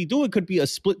he could be doing could be a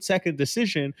split-second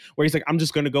decision where he's like, I'm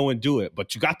just going to go and do it.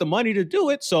 But you got the money to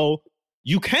do it, so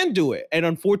you can do it. And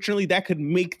unfortunately, that could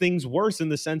make things worse, in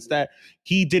the sense that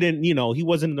he didn't, you know, he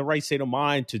wasn't in the right state of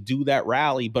mind to do that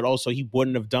rally, but also he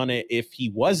wouldn't have done it if he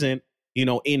wasn't, you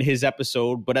know, in his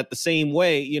episode. But at the same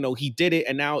way, you know, he did it,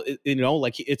 and now, you know,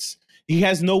 like, he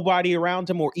has nobody around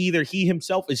him, or either he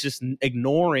himself is just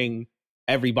ignoring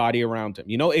everybody around him.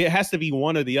 You know, it has to be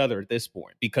one or the other at this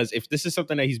point, because if this is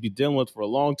something that he's been dealing with for a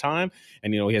long time,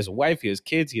 and, you know, he has a wife, he has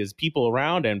kids, he has people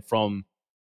around, and from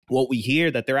what we hear,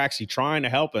 that they're actually trying to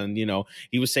help. And, you know,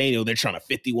 he was saying, you know, they're trying to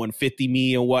 5150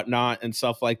 me and whatnot and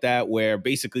stuff like that, where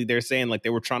basically they're saying, like, they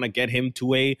were trying to get him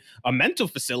to a mental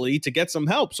facility to get some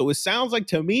help. So it sounds like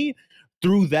to me,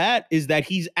 through that, is that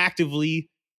he's actively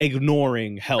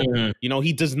ignoring help. You know,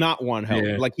 he does not want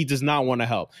help. Like, he does not want to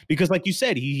help, because, like you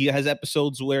said, he has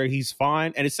episodes where he's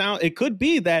fine, and it could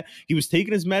be that he was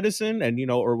taking his medicine and, you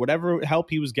know, or whatever help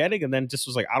he was getting, and then just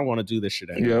was like, I don't want to do this shit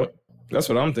anymore. Yeah, that's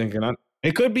what I'm thinking.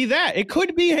 It could be that. It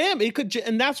could be him. It could,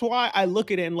 and that's why I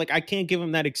look at it and, like, I can't give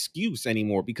him that excuse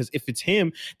anymore, because if it's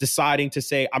him deciding to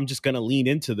say, I'm just going to lean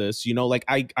into this, you know, like,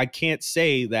 I can't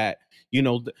say that, you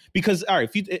know, because, all right,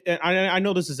 I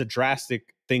know this is a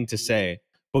drastic thing to say,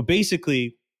 but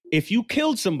basically, if you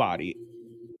killed somebody,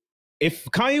 if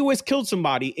Kanye West killed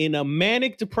somebody in a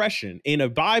manic depression, in a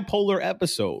bipolar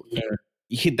episode,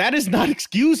 that does not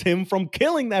excuse him from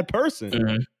killing that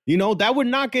person. You know, that would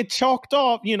not get chalked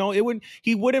off. You know,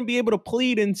 he wouldn't be able to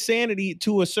plead insanity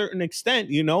to a certain extent,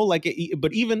 you know, like,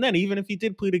 but even then, even if he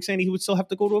did plead insanity, he would still have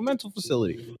to go to a mental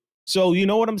facility. So, you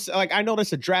know what I'm saying? Like, I know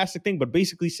that's a drastic thing, but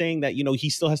basically saying that, you know, he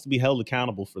still has to be held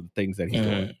accountable for the things that he's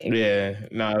doing. Yeah,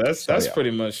 nah, that's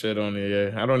pretty much it on it.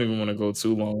 Yeah, I don't even want to go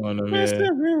too long on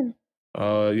him.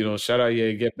 You know, shout out,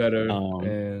 get better,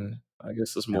 and I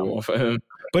guess let's move on for him.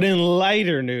 But in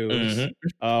lighter news,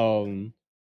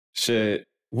 shit.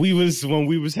 When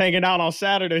we was hanging out on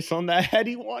Saturday, son, that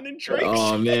Heady one and Drake.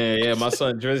 Oh man, yeah, my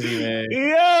son Drizzy, man.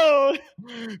 Yo,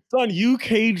 son,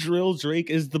 UK drill Drake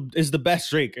is the best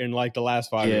Drake in, like, the last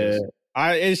 5 years.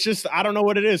 It's just, I don't know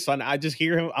what it is, son. I just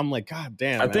hear him. I'm like, God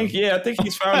damn. I think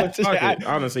he's found his pocket.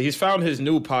 Honestly, he's found his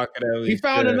new pocket at least. He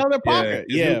found another pocket.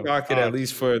 New pocket at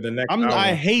least for the next.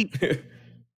 I hate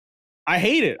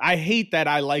it. I hate that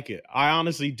I like it. I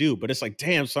honestly do. But it's like,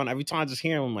 damn, son, every time I just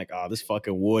hear him, I'm like, oh, this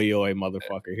fucking Woyoy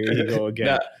motherfucker. Here you go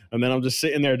again. And then I'm just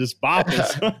sitting there just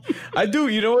bopping. I do.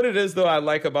 You know what it is, though, I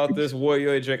like about this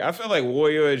Woyoy Drake? I feel like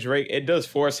Woyoy Drake, it does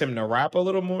force him to rap a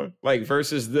little more. Like,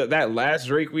 versus that last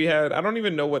Drake we had. I don't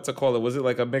even know what to call it. Was it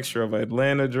like a mixture of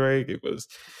Atlanta Drake? It was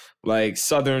like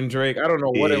Southern Drake. I don't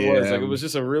know what it was. Like, it was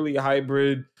just a really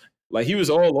hybrid. Like, he was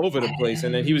all over the place.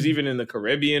 And then he was even in the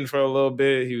Caribbean for a little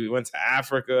bit. He went to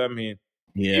Africa. I mean,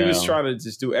 he was trying to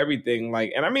just do everything.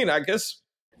 Like, and I mean, I guess.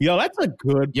 Yo, that's a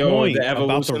good point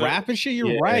about the rap and shit.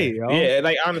 You're right. Yo. Yeah,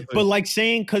 like, honestly. But, like,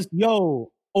 saying, because,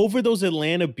 over those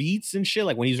Atlanta beats and shit,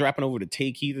 like when he's rapping over the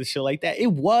Take Heat and shit like that,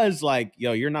 it was like,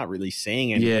 yo, you're not really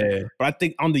saying anything. Yeah. But I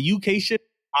think on the UK shit,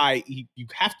 you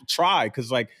have to try,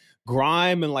 because, like,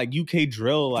 grime and, like, UK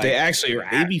drill, like, they actually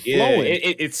rap. They be flowing.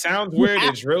 It sounds weird.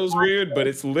 The drill's weird, but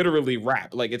it's literally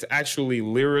rap. Like, it's actually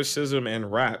lyricism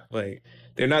and rap. Like,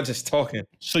 they're not just talking.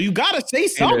 So you gotta say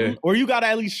something, or you gotta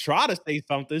at least try to say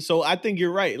something. So I think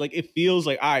you're right. Like, it feels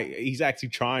like, all right, he's actually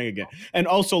trying again. And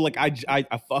also, like, I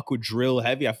fuck with drill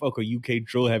heavy. I fuck with UK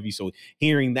drill heavy. So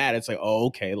hearing that, it's like, oh,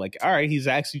 okay, like, all right, he's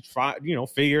actually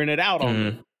figuring it out on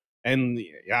me. And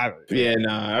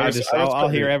I'll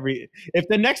hear if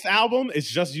the next album is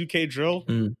just UK drill,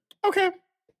 okay,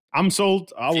 I'm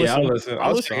sold. I'll listen.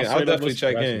 I'll definitely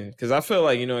check in, because I feel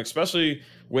like, especially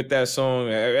with that song,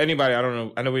 anybody, I don't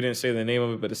know, I know we didn't say the name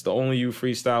of it, but it's the Only You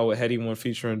freestyle with Heady One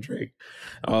featuring Drake.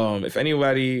 If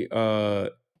anybody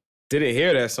didn't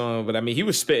hear that song, but I mean, he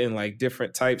was spitting like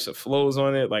different types of flows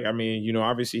on it. Like, I mean, you know,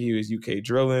 obviously he was UK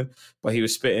drilling, but he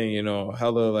was spitting, you know,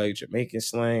 hella like Jamaican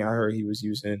slang. I heard he was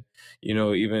using, you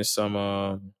know, even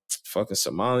some fucking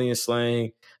Somalian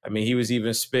slang. I mean, he was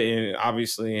even spitting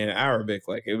obviously in Arabic.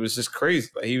 Like, it was just crazy.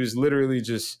 Like, he was literally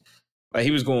just like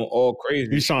he was going all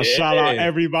crazy. He's trying to shout out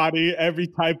everybody, every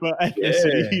type of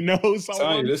ethnicity he knows. I'm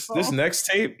telling you, this next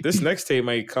tape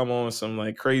might come on some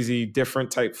like crazy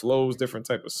different type flows, different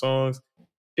type of songs.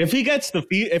 If he gets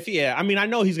the I mean, I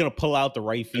know he's gonna pull out the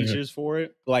right features for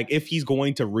it. Like, if he's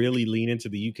going to really lean into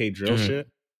the UK drill shit,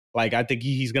 like, I think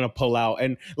he's gonna pull out.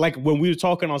 And like when we were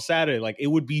talking on Saturday, like it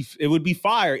would be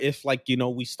fire if, like, you know,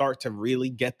 we start to really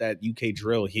get that UK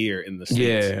drill here in the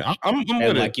States. Yeah, I'm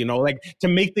and like, you know, like to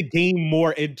make the game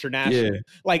more international. Yeah.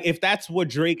 Like, if that's what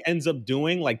Drake ends up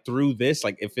doing, like through this,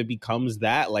 like if it becomes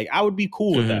that, like I would be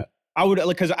cool with that. I would, like,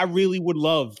 because I really would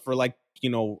love for, like, you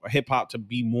know, hip hop to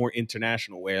be more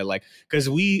international, where like, because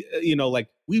we, you know, like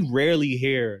we rarely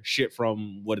hear shit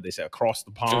from, what did they say, across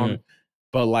the pond.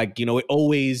 But like, you know, it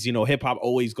always, you know, hip hop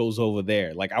always goes over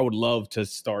there. Like, I would love to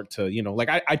start to, you know, like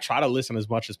I try to listen as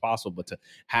much as possible, but to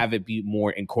have it be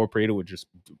more incorporated would just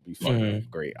be fucking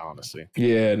great, honestly.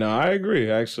 Yeah, no, I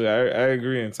agree. Actually, I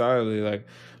agree entirely. Like,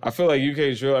 I feel like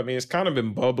UK drill, I mean, it's kind of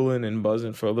been bubbling and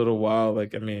buzzing for a little while.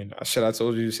 Like, I mean, I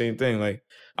told you the same thing. Like,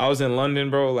 I was in London,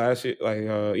 bro, last year. Like,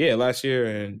 last year,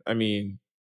 and I mean,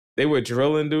 they were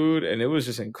drilling, dude, and it was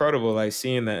just incredible. Like,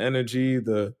 seeing the energy,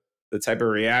 the type of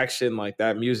reaction like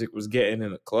that music was getting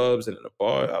in the clubs and in the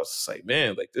bar. I was just like,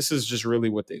 man, like, this is just really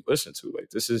what they listen to. Like,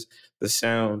 this is the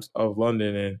sound of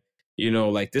London. And, you know,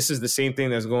 like, this is the same thing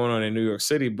that's going on in New York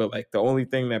City, but like the only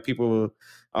thing that people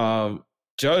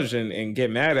judge and get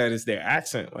mad at is their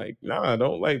accent. Like, nah,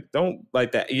 don't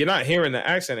like that. You're not hearing the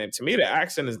accent. And to me, the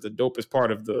accent is the dopest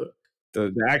part of the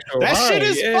actual that line. Shit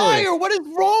is fire. What is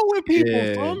wrong with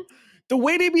people, son? The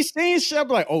way they be saying shit, I'm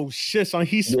like, oh shit, son,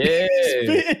 he's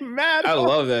spitting mad. I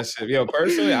love that shit. Yo,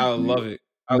 personally, I love it.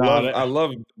 I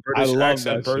love British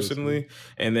accent personally, shit,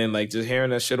 and then like just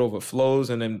hearing that shit over flows,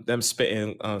 and then them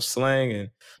spitting slang and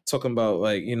talking about,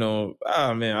 like, you know,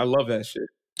 man, I love that shit.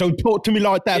 Don't talk to me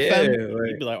like that, fam. Like,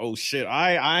 you'd be like, oh shit,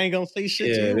 I ain't gonna say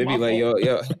shit to you. They'd be like,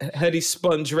 yo, Hetty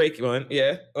spun Drake, man.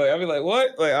 Yeah. Like, I'd be like,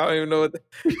 what? Like, I don't even know what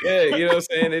you know what I'm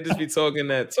saying? They just be talking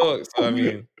that talk. So I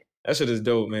mean, that shit is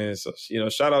dope, man. So, you know,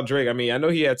 shout out Drake. I mean, I know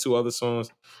he had 2 other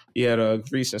songs. He had a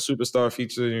recent Superstar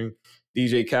featuring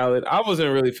DJ Khaled. I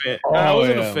wasn't really fan. I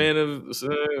wasn't a fan of.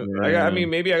 I mean,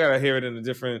 maybe I gotta hear it in a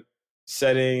different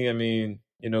setting. I mean,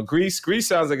 you know, Grease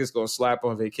sounds like it's gonna slap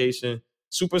on vacation.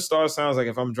 Superstar sounds like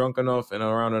if I'm drunk enough and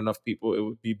around enough people, it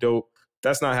would be dope.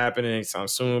 That's not happening anytime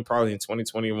soon. Probably in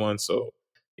 2021. So,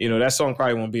 you know, that song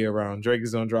probably won't be around. Drake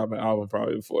is gonna drop an album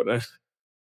probably before then.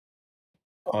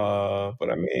 But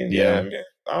I mean,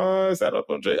 is that up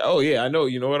on Drake? Oh yeah, I know.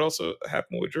 You know what also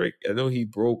happened with Drake? I know he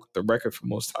broke the record for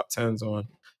most top 10s on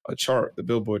a chart, the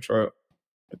Billboard chart,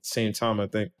 at the same time, I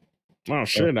think. Oh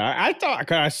shit! I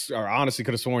thought I honestly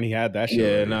could have sworn he had that shit.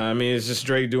 Yeah, nah. I mean, it's just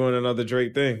Drake doing another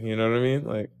Drake thing. You know what I mean?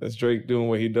 Like, that's Drake doing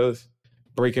what he does,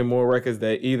 breaking more records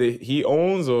that either he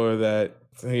owns or that,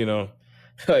 you know,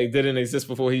 like, didn't exist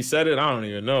before he said it. I don't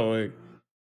even know. Like,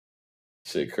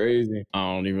 shit, crazy.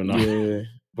 I don't even know. Yeah,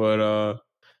 but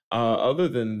other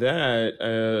than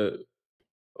that,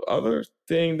 other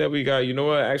thing that we got, you know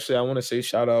what? Actually, I want to say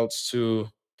shout outs to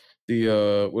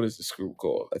the what is this group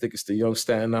called? I think it's the Young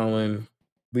Staten Island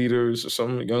Leaders or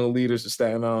something. Young Leaders of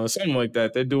Staten Island, something like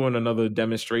that. They're doing another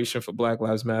demonstration for Black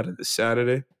Lives Matter this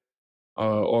Saturday,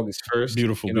 August 1st.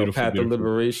 Beautiful, Path of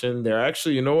Liberation. They're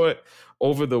actually, you know what?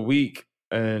 Over the week,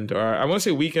 and I want to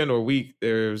say weekend or week,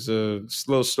 there's a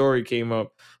little story came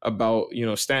up about, you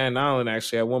know, Staten Island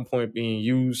actually at one point being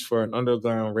used for an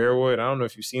underground railroad. I don't know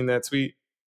if you've seen that tweet,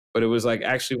 but it was like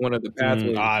actually one of the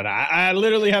pathways. I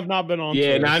literally have not been on.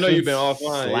 Yeah, and I know you've been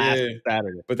offline last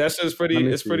Saturday, but that's just pretty.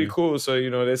 It's pretty cool. So, you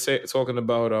know, they're talking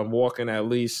about walking at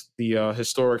least the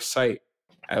historic site,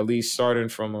 at least starting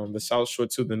from the South Shore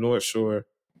to the North Shore.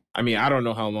 I mean, I don't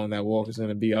know how long that walk is going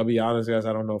to be. I'll be honest, guys.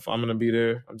 I don't know if I'm going to be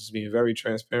there. I'm just being very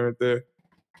transparent there.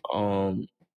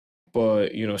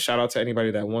 But, you know, shout out to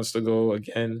anybody that wants to go.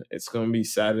 Again, it's going to be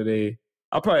Saturday.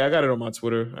 I got it on my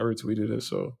Twitter. I retweeted it.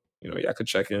 So, you know, y'all could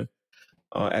check in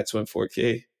at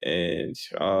Twin4K. And,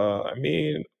 I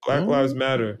mean, Black Lives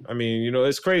Matter. I mean, you know,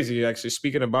 it's crazy, actually,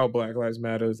 speaking about Black Lives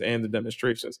Matter and the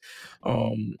demonstrations.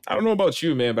 I don't know about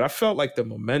you, man, but I felt like the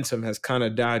momentum has kind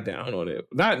of died down on it.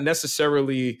 Not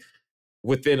necessarily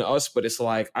within us, but it's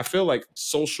like, I feel like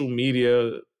social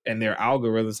media and their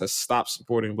algorithms have stopped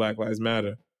supporting Black Lives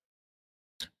Matter.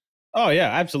 Oh, yeah,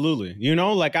 absolutely. You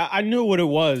know, like I knew what it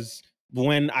was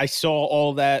when I saw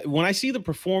all that, when I see the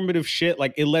performative shit,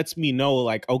 like it lets me know,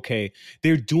 like, okay,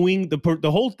 they're doing the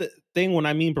whole thing. When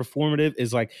I mean performative,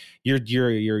 is like you're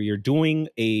doing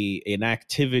an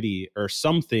activity or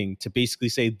something to basically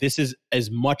say this is as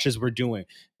much as we're doing.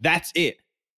 That's it.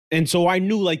 And so I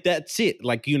knew, like, that's it.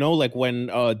 Like, you know, like when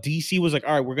DC was like,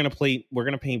 all right, we're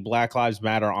gonna paint Black Lives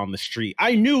Matter on the street.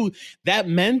 I knew that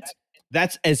meant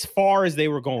that's as far as they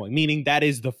were going, meaning that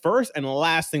is the first and the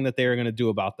last thing that they were gonna do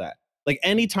about that. Like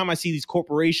anytime I see these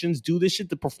corporations do this shit,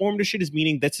 the performative shit is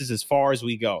meaning this is as far as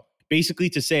we go. Basically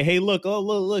to say, hey, look,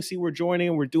 see, we're joining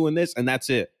and we're doing this, and that's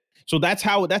it. So that's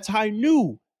how I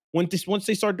knew once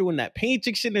they start doing that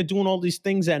painting shit and doing all these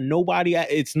things that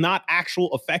it's not actual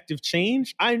effective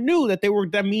change. I knew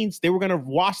that means they were gonna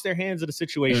wash their hands of the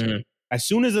situation. Mm-hmm. As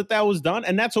soon as that was done,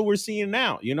 and that's what we're seeing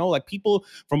now. You know, like people,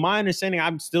 from my understanding,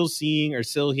 I'm still seeing or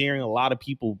still hearing a lot of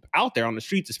people out there on the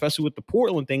streets, especially with the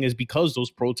Portland thing, is because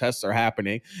those protests are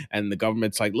happening and the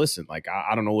government's like, listen, like,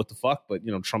 I don't know what the fuck, but,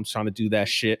 you know, Trump's trying to do that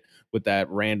shit with that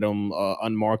random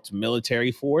unmarked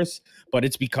military force. But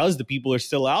it's because the people are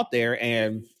still out there.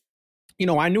 And you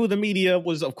know, I knew the media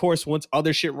was, of course, once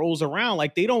other shit rolls around,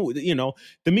 like they don't, you know,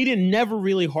 the media never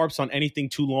really harps on anything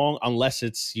too long unless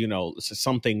it's, you know,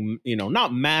 something, you know,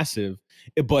 not massive,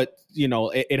 but, you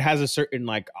know, it has a certain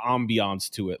like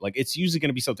ambiance to it. Like it's usually going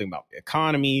to be something about the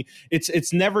economy.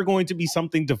 It's never going to be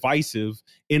something divisive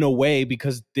in a way,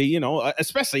 because they, you know,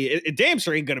 especially it damn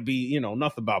sure ain't going to be, you know,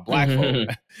 nothing about black folk.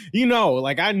 You know,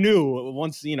 like I knew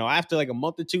once, you know, after like a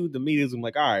month or two, the media's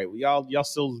like, all right, y'all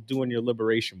still doing your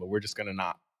liberation, but we're just going to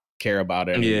not care about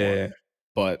it anymore. Yeah.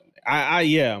 But I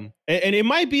yeah, and it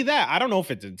might be that. I don't know if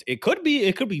it could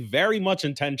be very much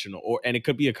intentional, and it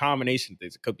could be a combination of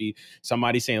things. It could be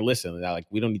somebody saying, listen, like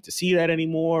we don't need to see that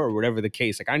anymore, or whatever the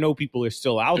case. Like I know people are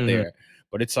still out there,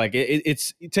 but it's like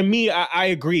it's to me, I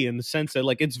agree in the sense that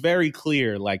like it's very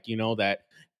clear, like, you know, that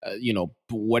you know,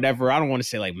 whatever, I don't want to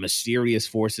say like mysterious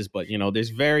forces, but, you know, there's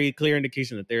very clear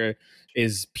indication that there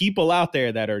is people out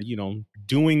there that are, you know,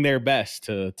 doing their best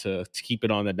to keep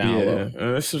it on the down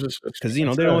low. Because, you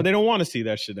know, they don't want to see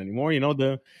that shit anymore. You know,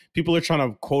 the people are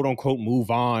trying to quote unquote move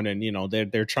on, and, you know,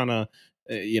 they're trying to,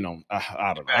 you know,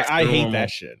 I don't know. I hate that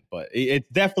shit, but it's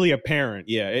definitely apparent.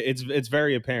 Yeah, it's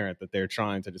very apparent that they're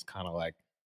trying to just kind of like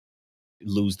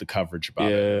lose the coverage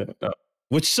about it.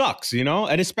 Which sucks, you know,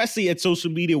 and especially at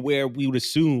social media, where we would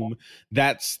assume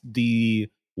that's the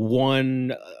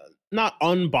one, not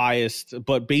unbiased,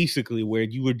 but basically where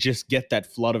you would just get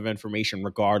that flood of information,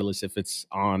 regardless if it's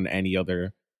on any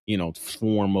other, you know,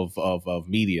 form of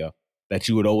media, that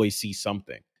you would always see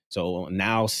something. So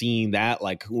now seeing that,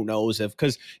 like, who knows if,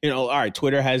 because, you know, all right,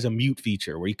 Twitter has a mute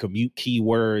feature where you can mute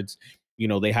keywords. You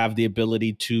know, they have the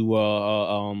ability to,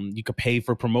 you could pay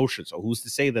for promotion. So who's to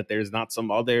say that there's not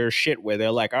some other shit where they're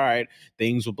like, all right,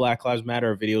 things with Black Lives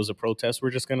Matter, videos of protests,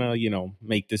 we're just going to, you know,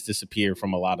 make this disappear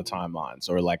from a lot of timelines,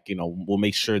 or like, you know, we'll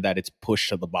make sure that it's pushed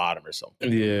to the bottom or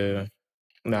something. Yeah.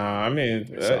 Nah, I mean,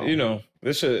 you know,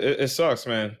 this shit, it sucks,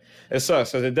 man. It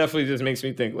sucks, because it definitely just makes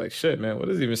me think like, shit, man, what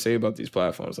does it even say about these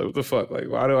platforms? Like, what the fuck? Like,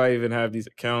 why do I even have these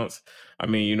accounts? I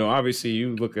mean, you know, obviously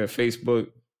you look at Facebook,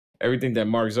 everything that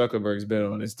Mark Zuckerberg's been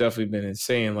on, it's definitely been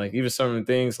insane. Like, even some of the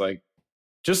things, like,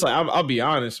 just like, I'll be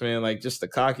honest, man, like, just the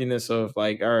cockiness of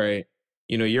like, all right,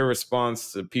 you know, your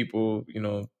response to people, you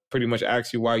know, pretty much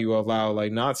ask you why you allow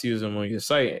like Nazism on your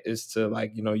site is to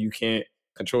like, you know, you can't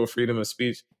control freedom of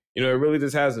speech. You know, it really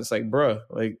just has this like, bruh,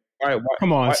 like, why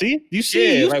come on, why, see? You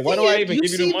see? Yeah, like, why do I even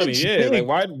give you the money? Yeah,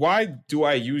 like, why do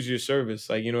I use your service?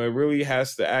 Like, you know, it really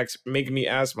has to make me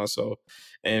ask myself.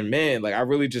 And man, like, I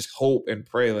really just hope and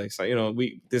pray, like, so, you know,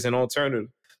 there's an alternative.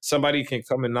 Somebody can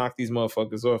come and knock these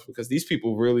motherfuckers off, because these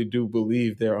people really do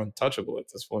believe they're untouchable at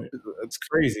this point. It's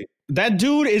crazy. That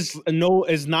dude is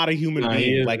not a human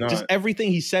being. Like, just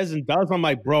everything he says and does, I'm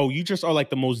like, bro, you just are like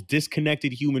the most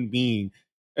disconnected human being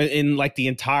in like the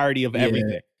entirety of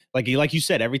everything. Like you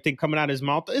said, everything coming out of his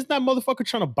mouth. Isn't that motherfucker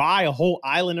trying to buy a whole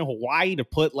island in Hawaii to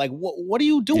put like, what are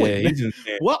you doing? Yeah,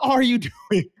 what are you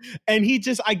doing? And he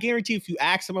just, I guarantee if you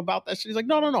ask him about that shit, he's like,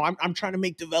 no, I'm trying to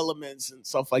make developments and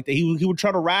stuff like that. He would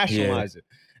try to rationalize it.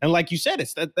 And like you said,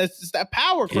 that's just that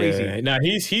power crazy. Yeah. Now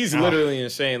he's literally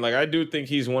insane. Like, I do think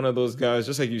he's one of those guys,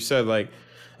 just like you said, like,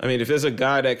 I mean, if there's a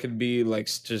guy that could be like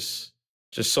just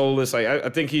soulless, like I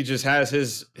think he just has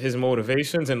his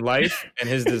motivations in life and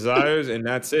his desires, and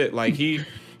that's it. Like he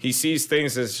sees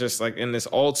things as just like in this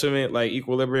ultimate like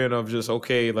equilibrium of just,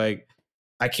 okay, like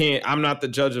I'm not the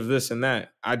judge of this and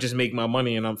that. I just make my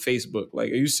money and I'm Facebook.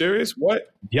 Like, are you serious? What?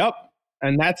 Yep.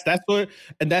 And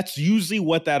that's usually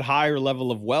what that higher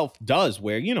level of wealth does,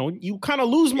 where you kind of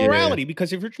lose Yeah. morality,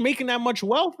 because if you're making that much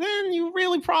wealth, then you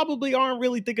really probably aren't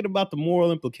really thinking about the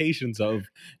moral implications of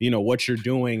what you're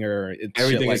doing or shit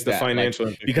Everything like is the that. Like, financial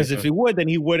because if implication. he would, then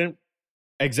he wouldn't.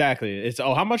 Exactly. It's,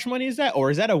 oh, how much money is that?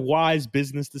 Or is that a wise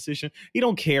business decision? You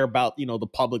don't care about, the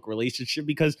public relationship,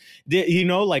 because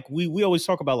like we always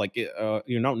talk about, like,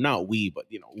 not we, but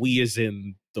we as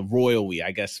in the royal we,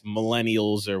 I guess,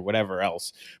 millennials or whatever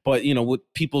else. But with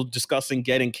people discussing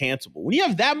getting canceled. When you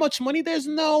have that much money, there's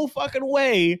no fucking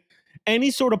way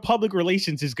any sort of public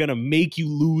relations is gonna make you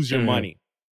lose your money.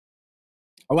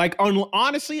 Like,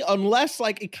 honestly, unless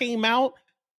like it came out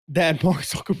that Mark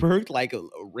Zuckerberg like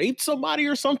raped somebody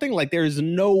or something, like there is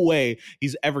no way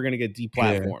he's ever gonna get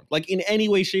deplatformed, like in any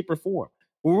way, shape, or form.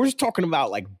 We're just talking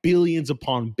about like billions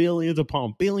upon billions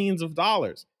upon billions of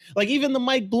dollars. Like even the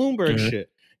Mike Bloomberg shit.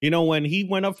 When he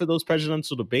went up for those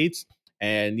presidential debates,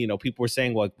 and people were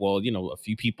saying like, well, a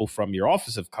few people from your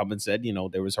office have come and said,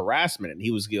 there was harassment, and he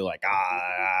was like,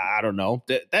 I don't know,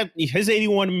 that his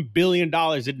 $81 billion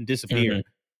didn't disappear.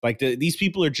 Like these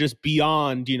people are just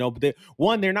beyond,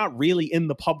 they're not really in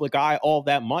the public eye all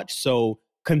that much. So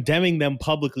condemning them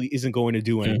publicly isn't going to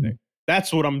do anything.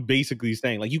 That's what I'm basically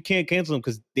saying. Like, you can't cancel them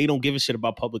because they don't give a shit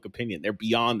about public opinion. They're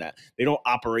beyond that. They don't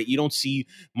operate. You don't see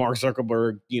Mark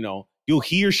Zuckerberg, you'll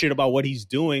hear shit about what he's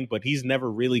doing, but he's never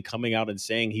really coming out and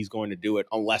saying he's going to do it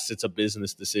unless it's a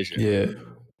business decision. Yeah.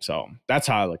 So that's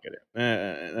how I look at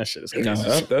it. That shit is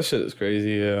crazy. That shit is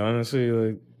crazy. Yeah, honestly,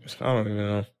 like, I don't even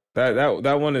know.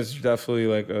 That one is definitely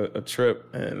like a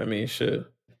trip. And I mean, shit.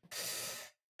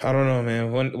 I don't know,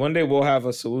 man. One day we'll have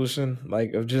a solution,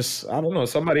 like, of just, I don't know,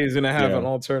 somebody's gonna have an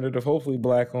alternative, hopefully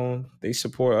black owned. They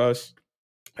support us,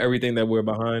 everything that we're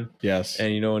behind. Yes.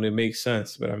 And and it makes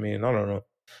sense. But I mean, I don't know.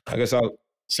 I guess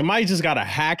somebody just gotta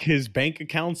hack his bank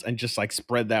accounts and just like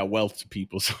spread that wealth to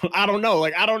people. So I don't know.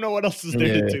 Like, I don't know what else is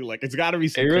there to do. Like, it's gotta be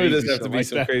some it really crazy does have to be like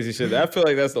some that. crazy shit. I feel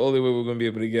like that's the only way we're gonna be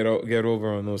able to get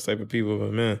over on those type of people.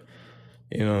 But man,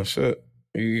 shit.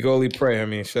 You can only pray. I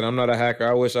mean, shit, I'm not a hacker.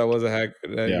 I wish I was a hacker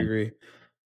to that degree.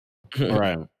 All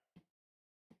right.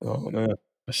 Oh man.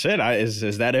 Shit,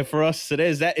 is that it for us today?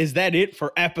 Is that it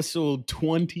for episode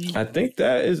 20? I think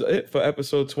that is it for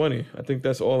episode 20. I think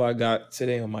that's all I got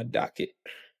today on my docket.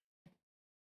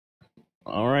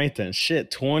 All right then.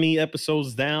 Shit, 20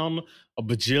 episodes down, a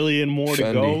bajillion more to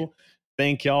go.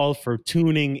 Thank y'all for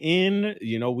tuning in.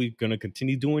 We're gonna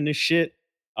continue doing this shit.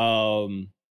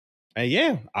 And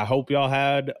yeah, I hope y'all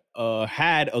had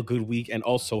a good week and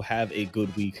also have a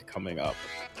good week coming up.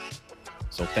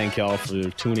 So thank y'all for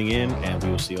tuning in, and we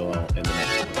will see y'all in the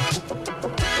next one.